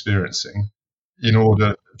seeing and experiencing in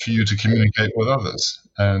order for you to communicate with others?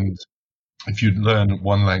 And if you learn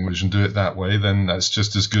one language and do it that way, then that's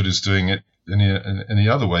just as good as doing it any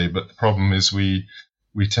other way. But the problem is we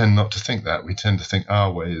tend not to think that. We tend to think our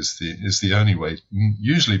way is the only way,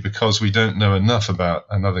 usually because we don't know enough about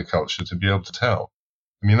another culture to be able to tell.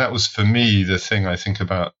 I mean, that was, for me, the thing I think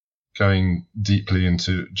about going deeply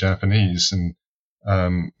into Japanese and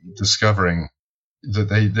discovering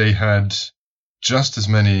that they had just as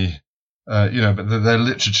many, but their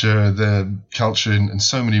literature, their culture in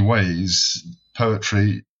so many ways,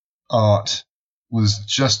 poetry, art, was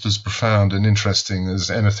just as profound and interesting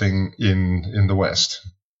as anything in the West.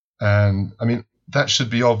 And I mean, that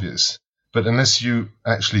should be obvious, but unless you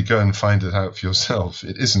actually go and find it out for yourself,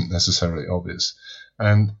 it isn't necessarily obvious.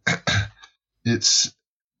 And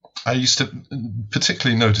I used to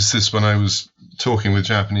particularly notice this when I was talking with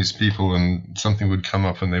Japanese people, and something would come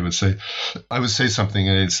up and I would say something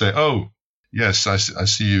and they'd say, "Oh, yes, I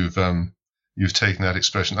see you've taken that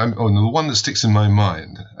expression." The one that sticks in my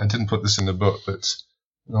mind, I didn't put this in the book, but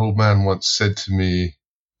an old man once said to me,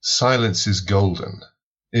 "Silence is golden,"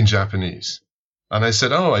 in Japanese. And I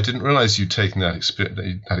said, "Oh, I didn't realize you'd taken that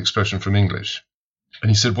expression from English." And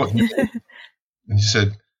he said, "What do you mean?" And he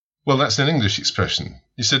said, "Well, that's an English expression."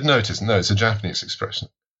 He said, "No, it isn't. No, it's a Japanese expression."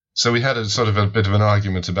 So we had a sort of a bit of an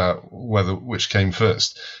argument about which came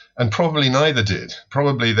first. And probably neither did.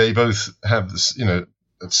 Probably they both have this,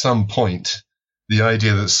 at some point, the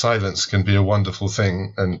idea that silence can be a wonderful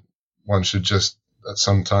thing, and one should just, at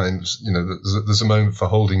sometimes, there's a moment for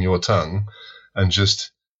holding your tongue and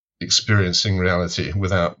just experiencing reality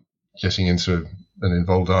without getting into an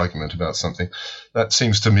involved argument about something. That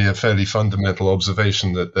seems to me a fairly fundamental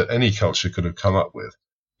observation that any culture could have come up with.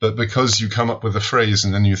 But because you come up with a phrase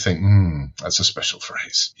and then you think, that's a special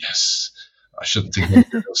phrase. Yes, I shouldn't think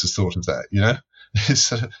anyone else has thought of that,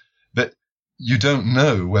 But you don't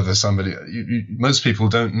know whether most people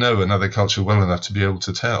don't know another culture well enough to be able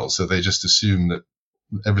to tell. So they just assume that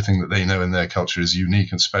everything that they know in their culture is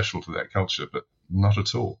unique and special to their culture, but not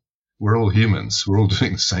at all. We're all humans. We're all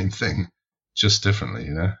doing the same thing, just differently,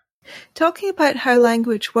 Talking about how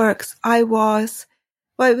language works, I was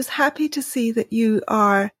Well, I was happy to see that you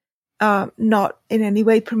are not in any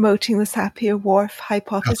way promoting the Sapir-Whorf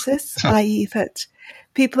hypothesis, i.e. that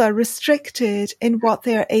people are restricted in what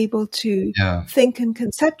they are able to think and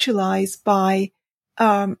conceptualize by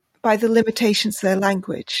the limitations of their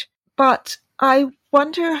language. But I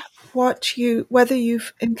wonder whether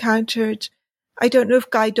you've encountered, I don't know if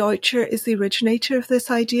Guy Deutscher is the originator of this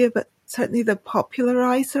idea, but certainly the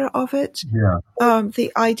popularizer of it. Yeah.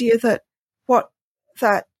 The idea that what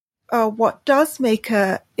does make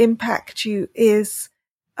impact you is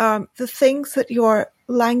the things that your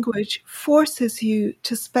language forces you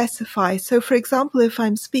to specify. So, for example, if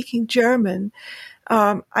I'm speaking German,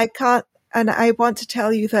 I can't, and I want to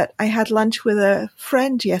tell you that I had lunch with a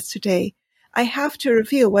friend yesterday, I have to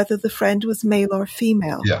reveal whether the friend was male or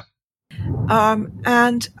female. Yeah.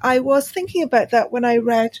 And I was thinking about that when I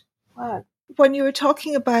read, when you were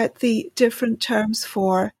talking about the different terms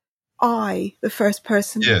for I, the first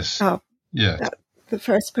person. Yes. The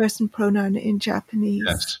first person pronoun in Japanese.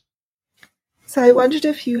 Yes. So I wondered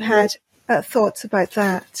if you had thoughts about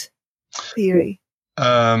that theory.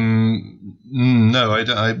 No, I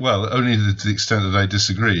don't. Well, only to the extent that I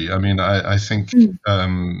disagree. I mean, I think,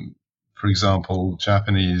 for example,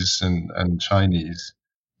 Japanese and Chinese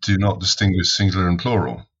do not distinguish singular and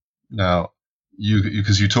plural. Now,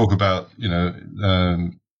 because you talk about,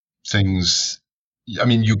 things. I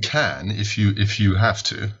mean, you can if you have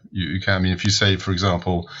to. You can. I mean, if you say, for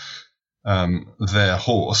example, their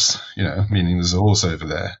horse, meaning there's a horse over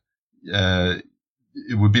there.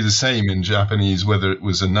 It would be the same in Japanese whether it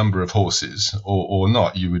was a number of horses or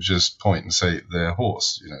not. You would just point and say their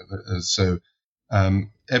horse. So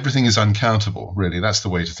everything is uncountable. Really, that's the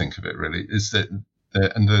way to think of it. Really, is that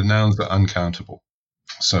and the nouns are uncountable.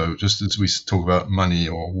 So just as we talk about money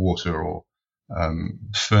or water or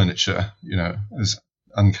furniture, as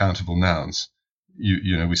uncountable nouns.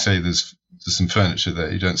 We say there's some furniture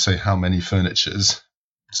there. You don't say how many furnitures.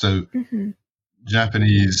 So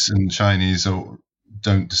Japanese and Chinese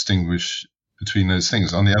don't distinguish between those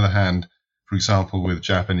things. On the other hand, for example, with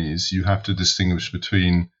Japanese, you have to distinguish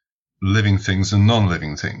between living things and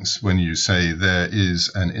non-living things. When you say there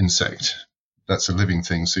is an insect, that's a living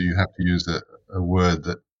thing. So you have to use a word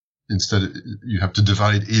that instead you have to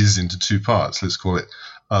divide is into two parts. Let's call it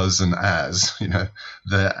us and as,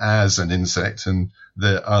 there as an insect and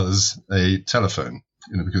there as a telephone,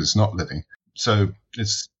 because it's not living. So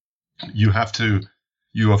you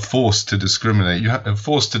are forced to discriminate. You are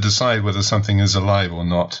forced to decide whether something is alive or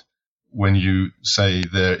not when you say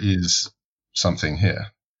there is something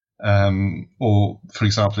here. Or, for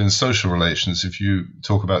example, in social relations, if you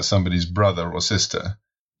talk about somebody's brother or sister,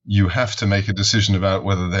 you have to make a decision about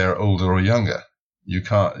whether they're older or younger. You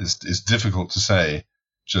can't. It's difficult to say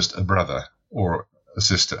just a brother or a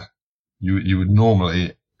sister. You would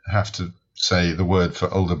normally have to say the word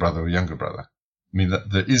for older brother or younger brother. I mean,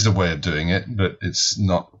 there is a way of doing it, but it's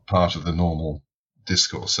not part of the normal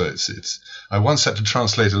discourse. So I once had to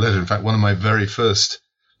translate a letter. In fact, one of my very first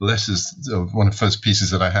letters, one of the first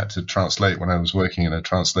pieces that I had to translate when I was working in a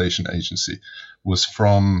translation agency was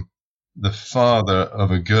from the father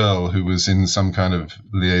of a girl who was in some kind of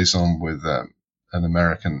liaison with an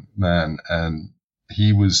American man, and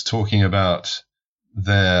he was talking about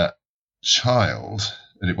their child,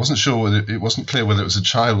 and it wasn't clear whether it was a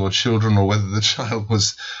child or children or whether the child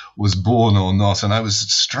was born or not. And I was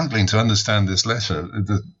struggling to understand this letter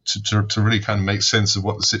to really kind of make sense of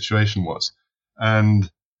what the situation was.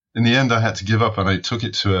 And in the end, I had to give up, and I took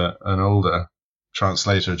it to an older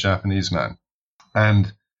translator, a Japanese man.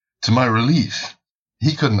 And to my relief,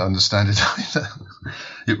 he couldn't understand it either.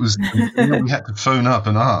 It was, we had to phone up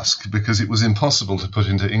and ask because it was impossible to put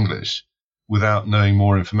into English without knowing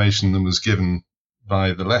more information than was given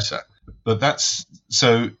by the letter. But that's,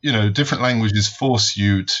 so, different languages force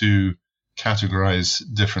you to categorize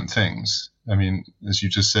different things. I mean, as you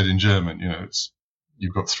just said in German,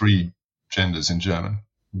 you've got 3 genders in German,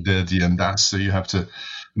 der, die, and das, so you have to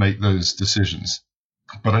make those decisions.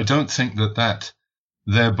 But I don't think that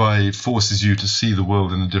thereby forces you to see the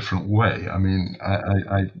world in a different way. I mean,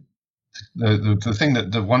 the thing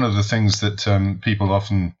that one of the things that people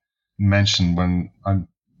often mention when I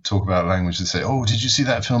talk about language, they say, "Oh, did you see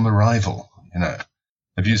that film Arrival?" Have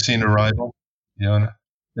you seen Arrival?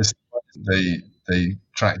 They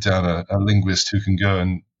track down a linguist who can go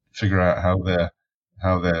and figure out how they're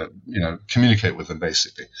communicate with them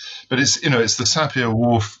basically. But it's the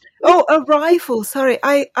Sapir-Whorf. Oh, Arrival. Sorry,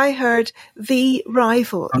 I heard The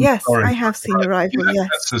Rival. Yes, sorry. I have seen Arrival. Yes,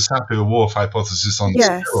 that's the Sapir-Whorf hypothesis on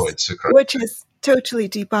steroids, which is totally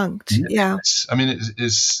debunked. Yes. I mean,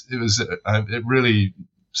 it really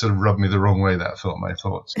sort of rubbed me the wrong way, that thought, my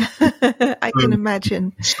thoughts. I can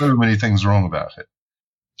imagine. So many things wrong about it.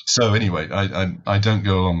 So anyway, I don't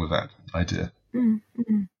go along with that idea.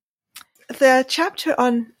 Mm-hmm. The chapter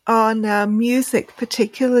on music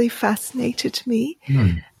particularly fascinated me.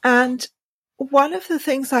 And one of the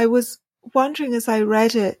things I was wondering as I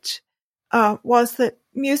read it was that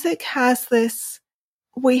music has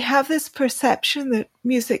we have this perception that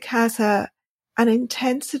music has an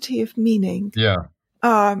intensity of meaning. Yeah.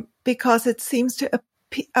 Because it seems to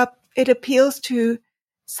it appeals to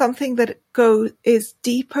something that is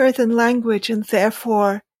deeper than language and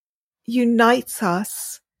therefore unites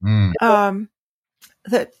us.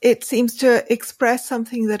 That it seems to express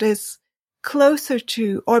something that is closer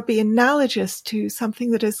to, or be analogous to, something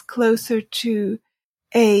that is closer to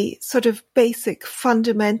a sort of basic,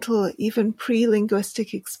 fundamental, even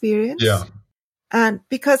pre-linguistic experience. Yeah. And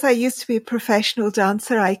because I used to be a professional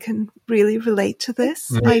dancer, I can really relate to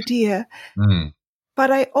this idea. But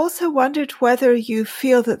I also wondered whether you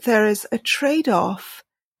feel that there is a trade-off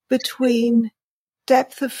between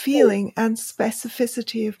depth of feeling and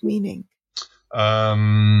specificity of meaning.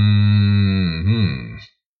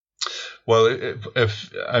 Well,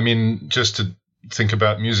 just to think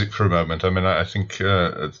about music for a moment, I think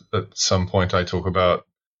at some point I talk about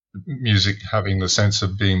music having the sense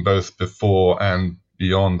of being both before and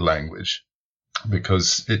beyond language,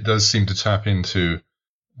 because it does seem to tap into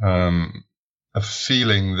a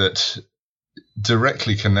feeling that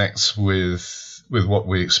directly connects with what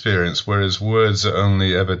we experience, whereas words are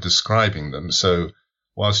only ever describing them. So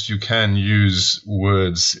whilst you can use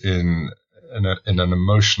words in an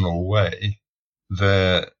emotional way,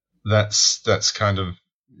 that's kind of,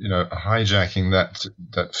 hijacking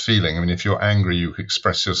that feeling. I mean, if you're angry, you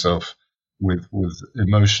express yourself with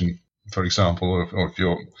emotion, for example, or if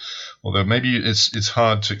you're, although maybe it's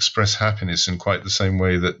hard to express happiness in quite the same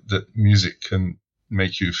way that music can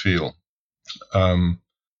make you feel.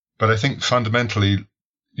 But I think fundamentally,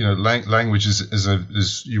 language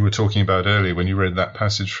is you were talking about earlier when you read that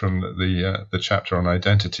passage from the chapter on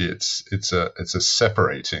identity. It's a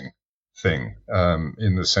separating thing,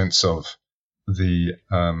 in the sense of I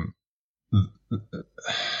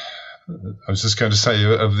was just going to say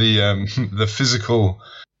of the physical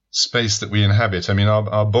space that we inhabit. I mean,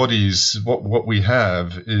 our bodies, what we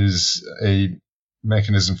have is a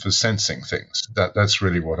mechanism for sensing things. That's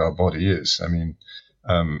really what our body is. I mean,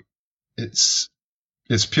 it's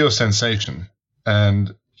pure sensation,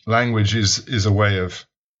 and language is a way of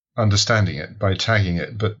understanding it by tagging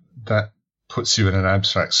it, but that puts you in an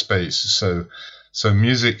abstract space. So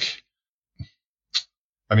music,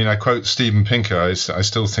 I mean, I quote Steven Pinker. I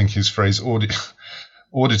still think his phrase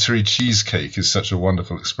auditory cheesecake is such a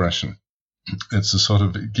wonderful expression. It's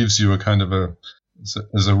it gives you a kind of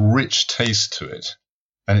there's a rich taste to it.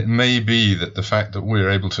 And it may be that the fact that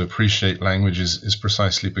we're able to appreciate languages is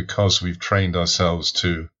precisely because we've trained ourselves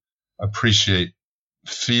to appreciate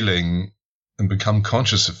feeling and become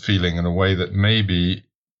conscious of feeling in a way that maybe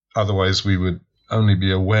otherwise we would only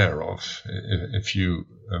be aware of. If you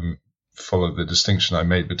follow the distinction I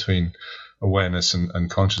made between awareness and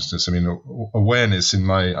consciousness. I mean, awareness, in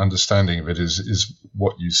my understanding of it, is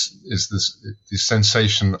the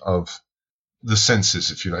sensation of the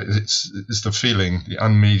senses, if you like. It's the feeling, the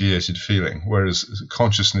unmediated feeling, whereas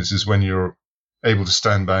consciousness is when you're able to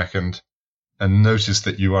stand back and notice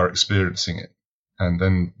that you are experiencing it, and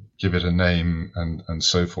then give it a name and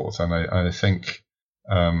so forth. And I think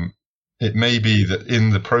it may be that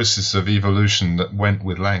in the process of evolution that went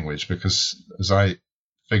with language, because as I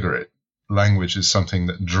figure it, language is something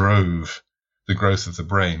that drove the growth of the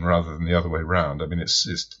brain rather than the other way around. I mean, it's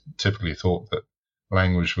typically thought that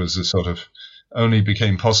language was a sort of only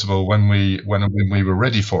became possible when we were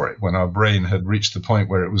ready for it, when our brain had reached the point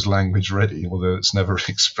where it was language ready, although it's never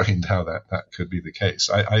explained how that could be the case.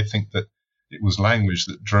 I think that it was language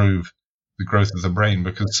that drove the growth of the brain,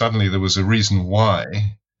 because suddenly there was a reason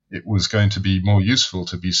why it was going to be more useful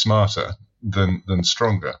to be smarter than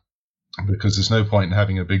stronger, because there's no point in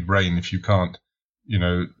having a big brain if you can't,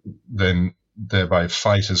 then thereby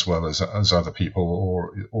fight as well as other people,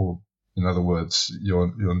 or in other words,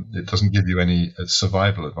 it doesn't give you any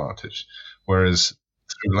survival advantage. Whereas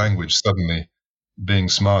through language, suddenly being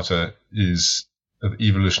smarter is of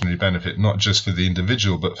evolutionary benefit, not just for the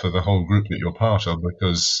individual, but for the whole group that you're part of,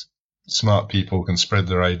 because smart people can spread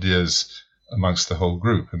their ideas amongst the whole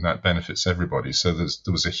group, and that benefits everybody. So there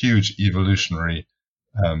was a huge evolutionary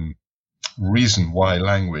reason why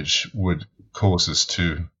language would cause us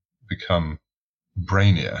to become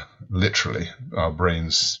brainier. Literally, our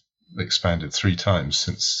brains expanded 3 times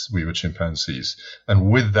since we were chimpanzees. And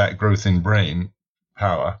with that growth in brain,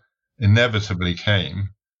 power, inevitably came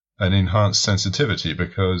an enhanced sensitivity,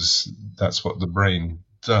 because that's what the brain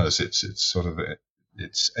does. It's sort of,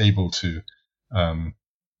 it's able to,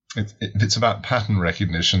 if it's about pattern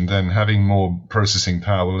recognition, then having more processing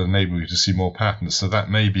power will enable you to see more patterns. So that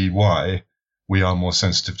may be why we are more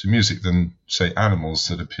sensitive to music than, say, animals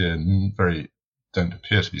that don't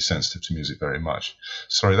appear to be sensitive to music very much.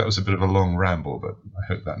 Sorry, that was a bit of a long ramble, but I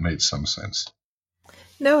hope that made some sense.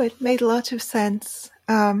 No, it made a lot of sense.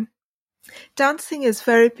 Dancing is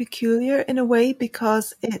very peculiar in a way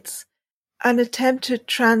because it's an attempt to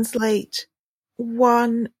translate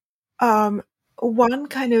one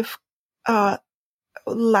kind of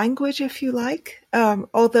language, if you like,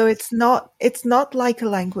 although it's not like a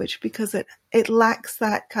language, because it lacks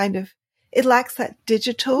that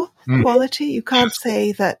digital quality. You can't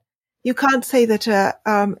say that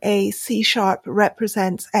a C#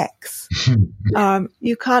 represents X.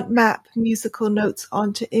 You can't map musical notes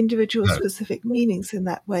onto individual specific meanings in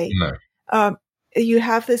that way. No. You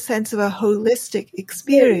have this sense of a holistic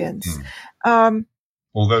experience.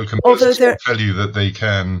 Although composers will tell you that they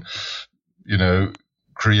can,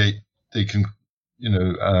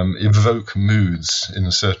 evoke moods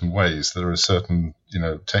in certain ways. There are certain,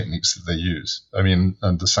 techniques that they use. I mean,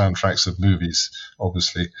 and the soundtracks of movies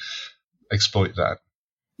obviously exploit that.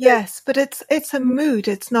 Yes, but it's a mood.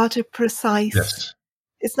 It's not a precise. Yes.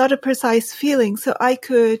 It's not a precise feeling. So I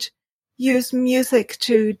could use music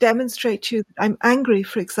to demonstrate to you that I'm angry,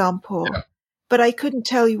 for example. Yeah. But I couldn't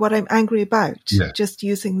tell you what I'm angry about, just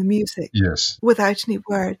using the music, without any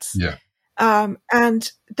words. Yeah.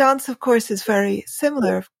 And dance, of course, is very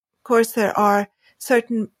similar. Of course, there are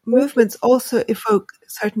certain movements also evoke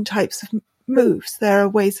certain types of moves. There are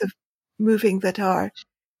ways of moving that are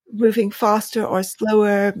moving faster or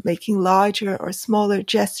slower, making larger or smaller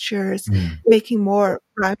gestures, making more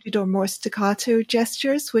rounded or more staccato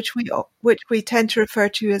gestures, which we tend to refer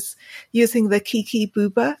to as using the kiki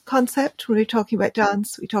buba concept. When we're talking about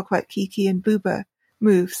dance, we talk about kiki and buba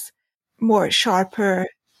moves, more sharper,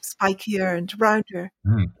 spikier and rounder.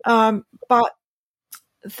 But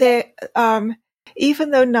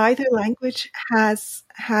even though neither language has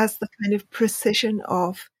the kind of precision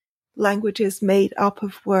of languages made up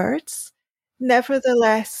of words,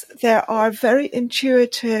 nevertheless, there are very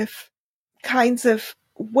intuitive kinds of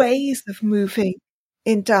ways of moving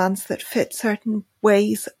in dance that fit certain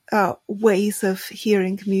ways of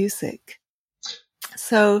hearing music.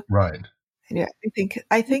 So, right. Yeah,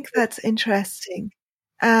 I think that's interesting.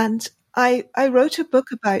 And I wrote a book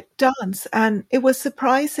about dance, and it was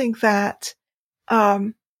surprising that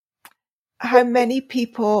how many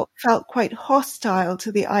people felt quite hostile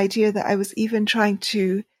to the idea that I was even trying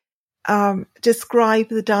to describe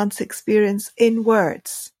the dance experience in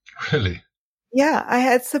words. Really? Yeah, I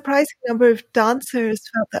had a surprising number of dancers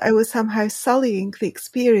felt that I was somehow sullying the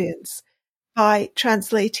experience by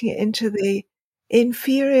translating it into the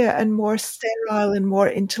inferior and more sterile and more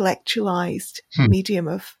intellectualized medium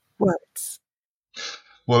of words.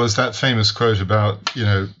 Well, there's that famous quote about,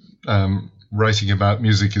 writing about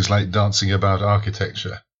music is like dancing about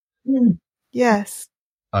architecture. Yes.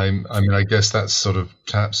 I mean, I guess that sort of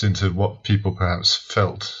taps into what people perhaps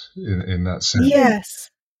felt in that sense.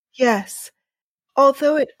 Yes.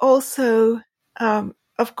 Although it also,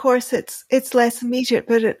 of course, it's less immediate,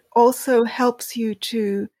 but it also helps you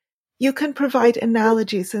can provide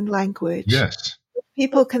analogies in language. Yes.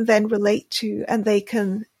 People can then relate to, and they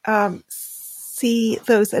can see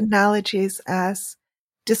those analogies as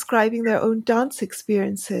describing their own dance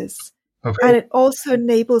experiences. Okay. And it also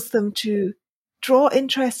enables them to draw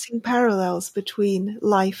interesting parallels between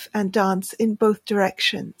life and dance in both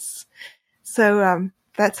directions. So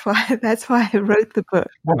that's why I wrote the book.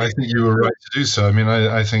 Well, I think you were right to do so. I mean,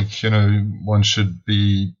 I think, one should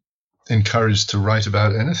be encouraged to write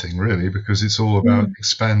about anything, really, because it's all about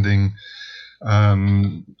expanding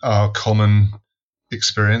our common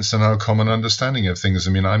experience and our common understanding of things.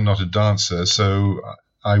 I mean, I'm not a dancer, so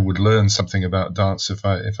I would learn something about dance if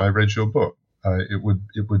I read your book. It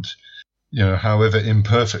would, however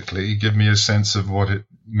imperfectly, give me a sense of what it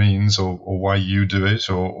means or why you do it,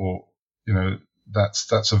 or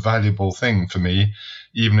that's a valuable thing for me,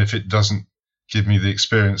 even if it doesn't give me the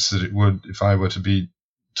experience that it would if I were to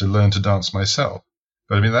learn to dance myself.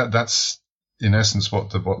 But I mean, that's in essence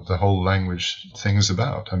what the whole language thing is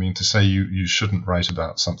about. I mean, to say you shouldn't write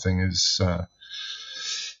about something is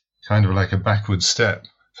kind of like a backward step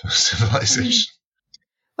for civilization.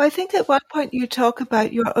 Well, I think at one point you talk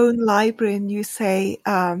about your own library, and you say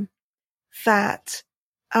that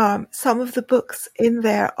some of the books in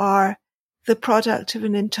there are the product of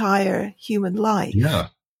an entire human life. Yeah.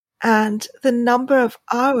 and the number of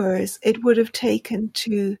hours it would have taken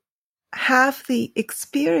to have the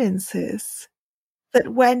experiences that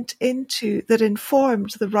that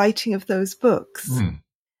informed the writing of those books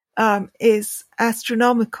is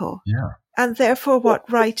astronomical. Yeah. And therefore what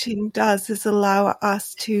writing does is allow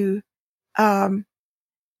us to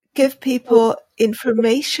give people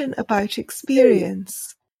information about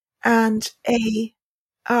experience and a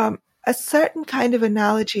certain kind of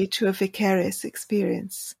analogy to a vicarious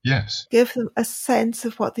experience. Yes. Give them a sense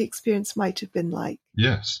of what the experience might have been like.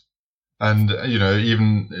 Yes. And,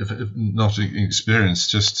 even if not experience,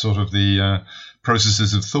 just sort of the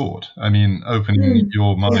processes of thought. I mean, opening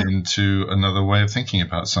your mind to another way of thinking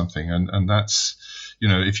about something. And that's,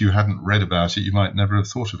 if you hadn't read about it, you might never have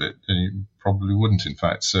thought of it. And you probably wouldn't, in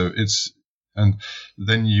fact. So and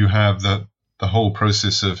then you have the whole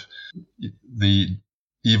process of the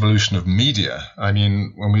evolution of media. I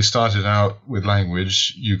mean, when we started out with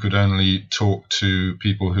language, you could only talk to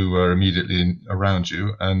people who were immediately around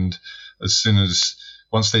you. And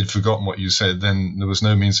once they'd forgotten what you said, then there was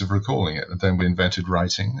no means of recalling it. And then we invented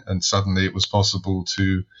writing, and suddenly it was possible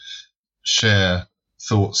to share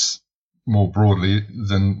thoughts more broadly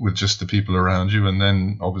than with just the people around you. And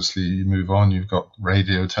then obviously you move on, you've got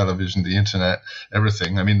radio, television, the internet,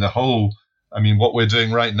 everything. I mean, what we're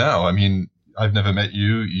doing right now, I've never met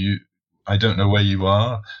you. I don't know where you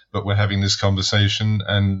are, but we're having this conversation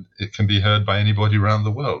and it can be heard by anybody around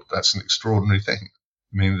the world. That's an extraordinary thing.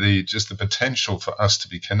 I mean, the potential for us to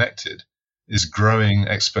be connected is growing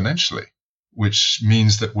exponentially, which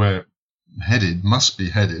means that must be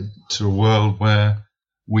headed to a world where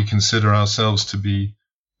we consider ourselves to be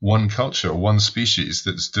one culture, one species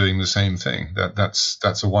that's doing the same thing.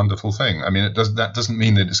 That's a wonderful thing. I mean, that doesn't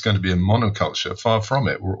mean that it's going to be a monoculture. Far from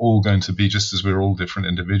it. We're all going to be, just as we're all different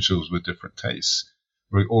individuals with different tastes,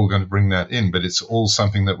 we're all going to bring that in, but it's all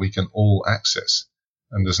something that we can all access.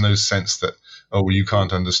 And there's no sense that, you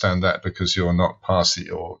can't understand that because you're not Parsi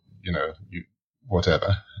or, you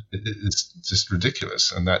whatever. It's just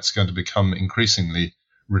ridiculous. And that's going to become increasingly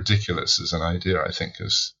ridiculous as an idea, I think,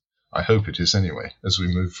 I hope it is anyway, as we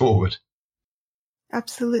move forward.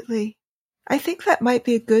 Absolutely. I think that might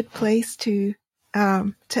be a good place to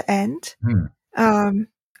end.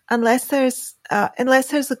 Unless there's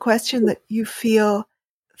a question that you feel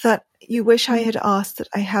that you wish I had asked that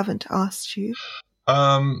I haven't asked you.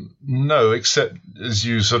 No, except as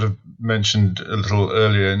you sort of mentioned a little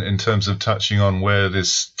earlier in terms of touching on where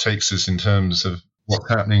this takes us in terms of what's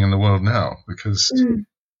happening in the world now, because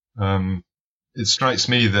it strikes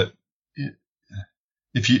me that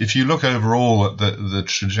if you look overall at the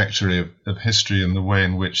trajectory of history and the way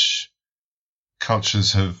in which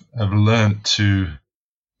cultures have learned to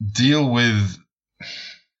deal with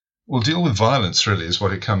violence, really, is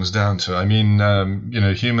what it comes down to. I mean,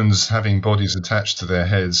 humans having bodies attached to their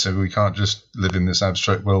heads, so we can't just live in this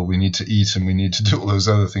abstract world. We need to eat and we need to do all those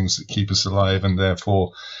other things that keep us alive, and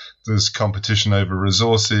therefore there's competition over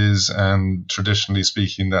resources, and traditionally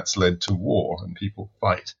speaking, that's led to war, and people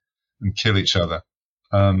fight and kill each other.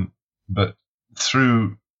 But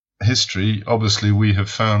through history, obviously, we have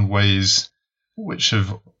found ways which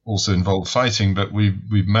have also involved fighting, but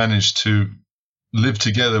we've managed to live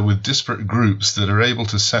together with disparate groups that are able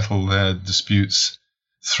to settle their disputes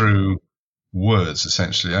through words,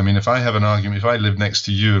 essentially. I mean, if I live next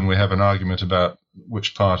to you and we have an argument about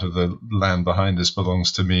which part of the land behind us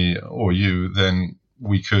belongs to me or you, then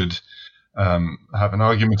we could have an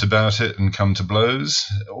argument about it and come to blows.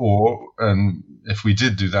 And if we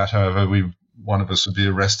did do that, however, one of us would be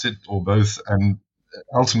arrested or both, and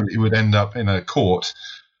ultimately would end up in a court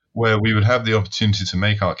where we would have the opportunity to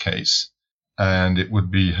make our case, and it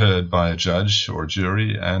would be heard by a judge or a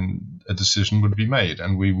jury, and a decision would be made,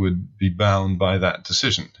 and we would be bound by that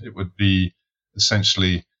decision. It would be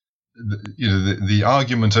essentially, the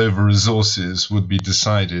argument over resources would be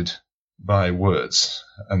decided by words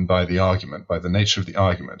and by the argument, by the nature of the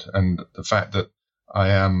argument, and the fact that I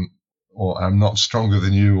am or I'm not stronger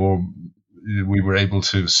than you, or we were able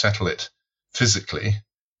to settle it physically,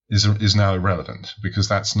 is now irrelevant, because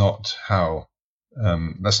that's not how.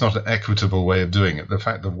 That's not an equitable way of doing it. The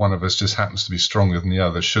fact that one of us just happens to be stronger than the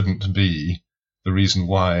other shouldn't be the reason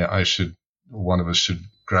why one of us should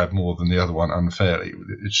grab more than the other one unfairly.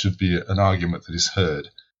 It should be an argument that is heard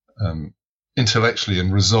intellectually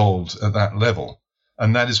and resolved at that level.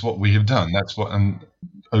 And that is what we have done. And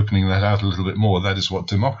opening that out a little bit more, that is what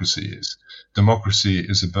democracy is. Democracy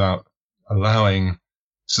is about allowing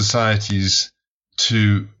societies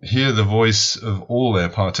to hear the voice of all their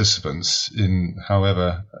participants in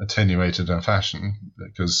however attenuated a fashion,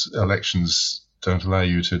 because elections don't allow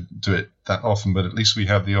you to do it that often, but at least we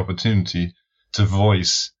have the opportunity to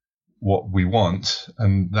voice what we want,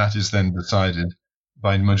 and that is then decided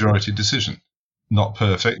by majority decision. Not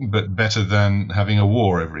perfect, but better than having a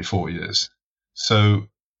war every 4 years. So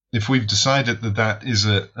if we've decided that that is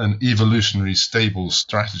an evolutionary stable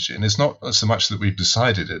strategy, and it's not so much that we've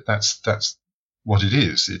decided it, that's what it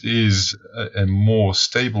is. It is a more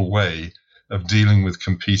stable way of dealing with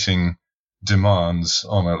competing demands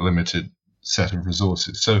on a limited set of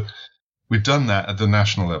resources. So we've done that at the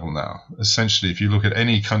national level now. Essentially, if you look at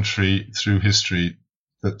any country through history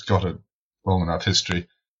that's got a long enough history,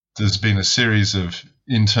 there's been a series of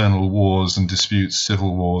internal wars and disputes,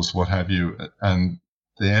 civil wars, what have you, and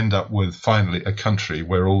they end up with finally a country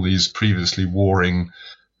where all these previously warring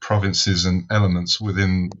provinces and elements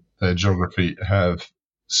within their geography have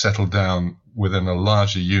settled down within a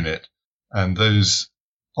larger unit, and those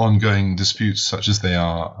ongoing disputes, such as they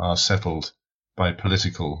are settled by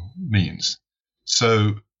political means.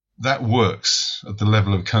 So that works at the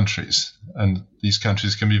level of countries, and these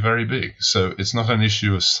countries can be very big. So it's not an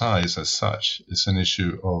issue of size as such, it's an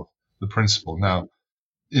issue of the principle. Now,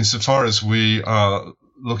 insofar as we are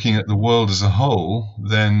looking at the world as a whole,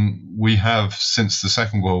 then we have, since the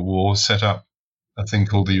Second World War, set up a thing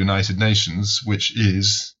called the United Nations, which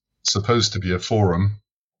is supposed to be a forum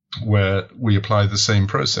where we apply the same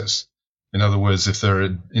process. In other words, if there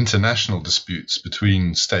are international disputes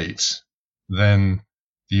between states, then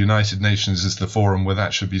the United Nations is the forum where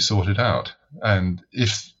that should be sorted out. And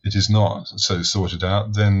if it is not so sorted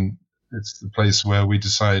out, then it's the place where we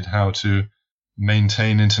decide how to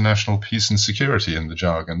maintain international peace and security in the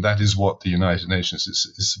jargon. That is what the United Nations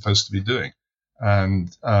is supposed to be doing. And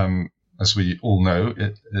as we all know,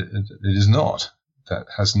 it is not. That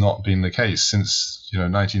has not been the case since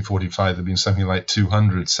 1945. There have been something like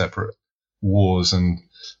 200 separate wars and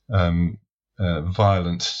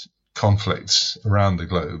violent conflicts around the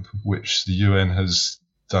globe, which the UN has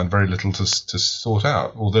done very little to sort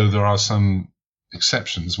out, although there are some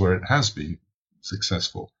exceptions where it has been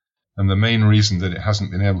successful. And the main reason that it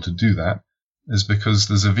hasn't been able to do that is because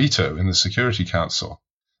there's a veto in the Security Council.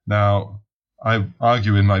 Now, I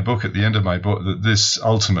argue in my book, at the end of my book, that this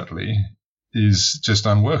ultimately is just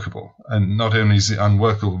unworkable. And not only is it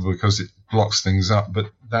unworkable because it blocks things up,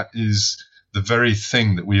 but that is the very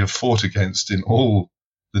thing that we have fought against in all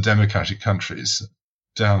the democratic countries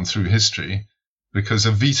down through history, because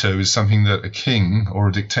a veto is something that a king or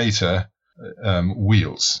a dictator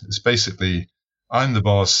wields. It's basically, I'm the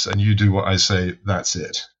boss and you do what I say, that's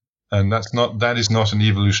it. And that is not an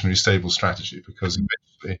evolutionary stable strategy, because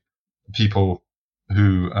eventually people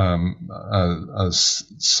who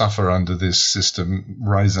suffer under this system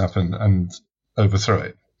rise up and overthrow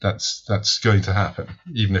it. That's going to happen,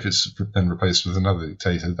 even if it's then replaced with another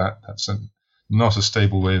dictator. That's not a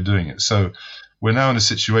stable way of doing it. So we're now in a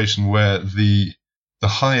situation where the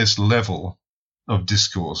highest level of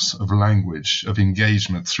discourse, of language, of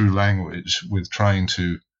engagement through language with trying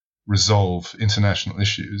to resolve international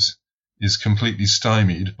issues is completely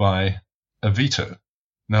stymied by a veto.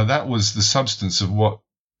 Now, that was the substance of what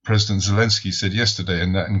President Zelensky said yesterday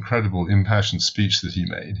in that incredible impassioned speech that he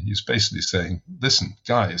made. He was basically saying, listen,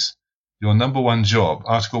 guys, your number one job,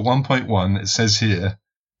 Article 1.1, it says here,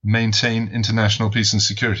 maintain international peace and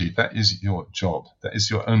security. That is your job. That is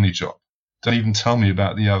your only job. Don't even tell me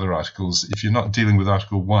about the other articles. If you're not dealing with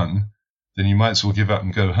Article 1, then you might as well give up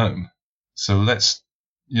and go home. So let's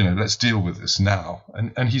deal with this now.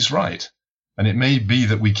 And he's right. And it may be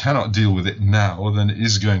that we cannot deal with it now, then it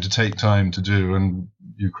is going to take time to do, and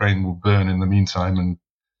Ukraine will burn in the meantime, and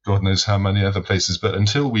God knows how many other places. But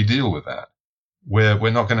until we deal with that,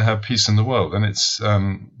 we're not going to have peace in the world. And it's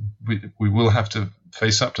we will have to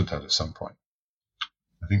face up to that at some point.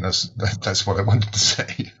 I think that's what I wanted to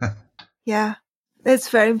say. Yeah, it's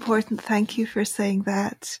very important. Thank you for saying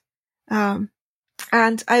that.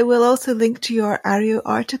 And I will also link to your Areo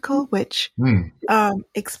article, which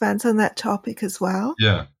expands on that topic as well.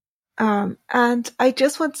 Yeah. And I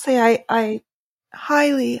just want to say I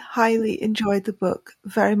highly, highly enjoyed the book.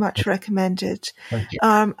 Very much recommended. Thank you.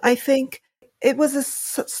 I think it was a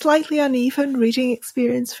slightly uneven reading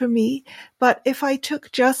experience for me, but if I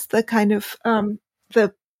took just the kind of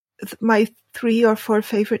my 3 or 4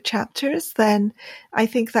 favorite chapters, then I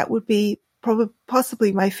think that would be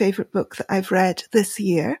possibly my favorite book that I've read this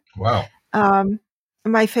year. Wow.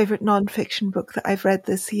 My favorite nonfiction book that I've read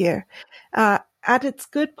this year. At its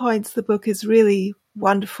good points, the book is really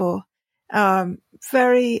wonderful,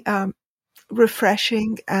 very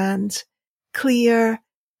refreshing and clear,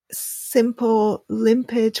 simple,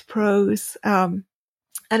 limpid prose,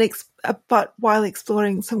 but while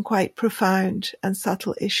exploring some quite profound and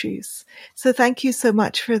subtle issues. So thank you so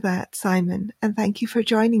much for that, Simon, and thank you for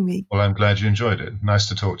joining me. Well, I'm glad you enjoyed it. Nice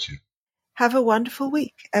to talk to you. Have a wonderful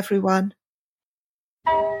week, everyone.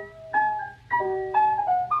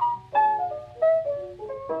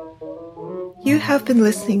 You have been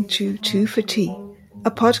listening to Two for Tea,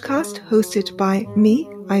 a podcast hosted by me,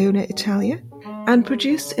 Iona Italia, and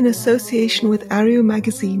produced in association with Ario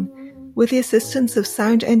Magazine, with the assistance of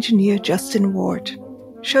sound engineer Justin Ward.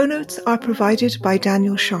 Show notes are provided by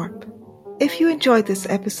Daniel Sharp. If you enjoyed this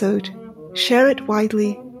episode, share it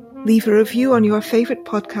widely, leave a review on your favourite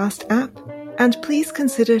podcast app, and please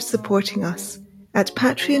consider supporting us at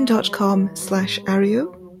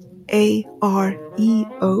patreon.com/Ario,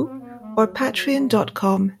 AREO, or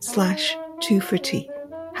patreon.com/2fortea.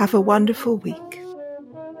 Have a wonderful week.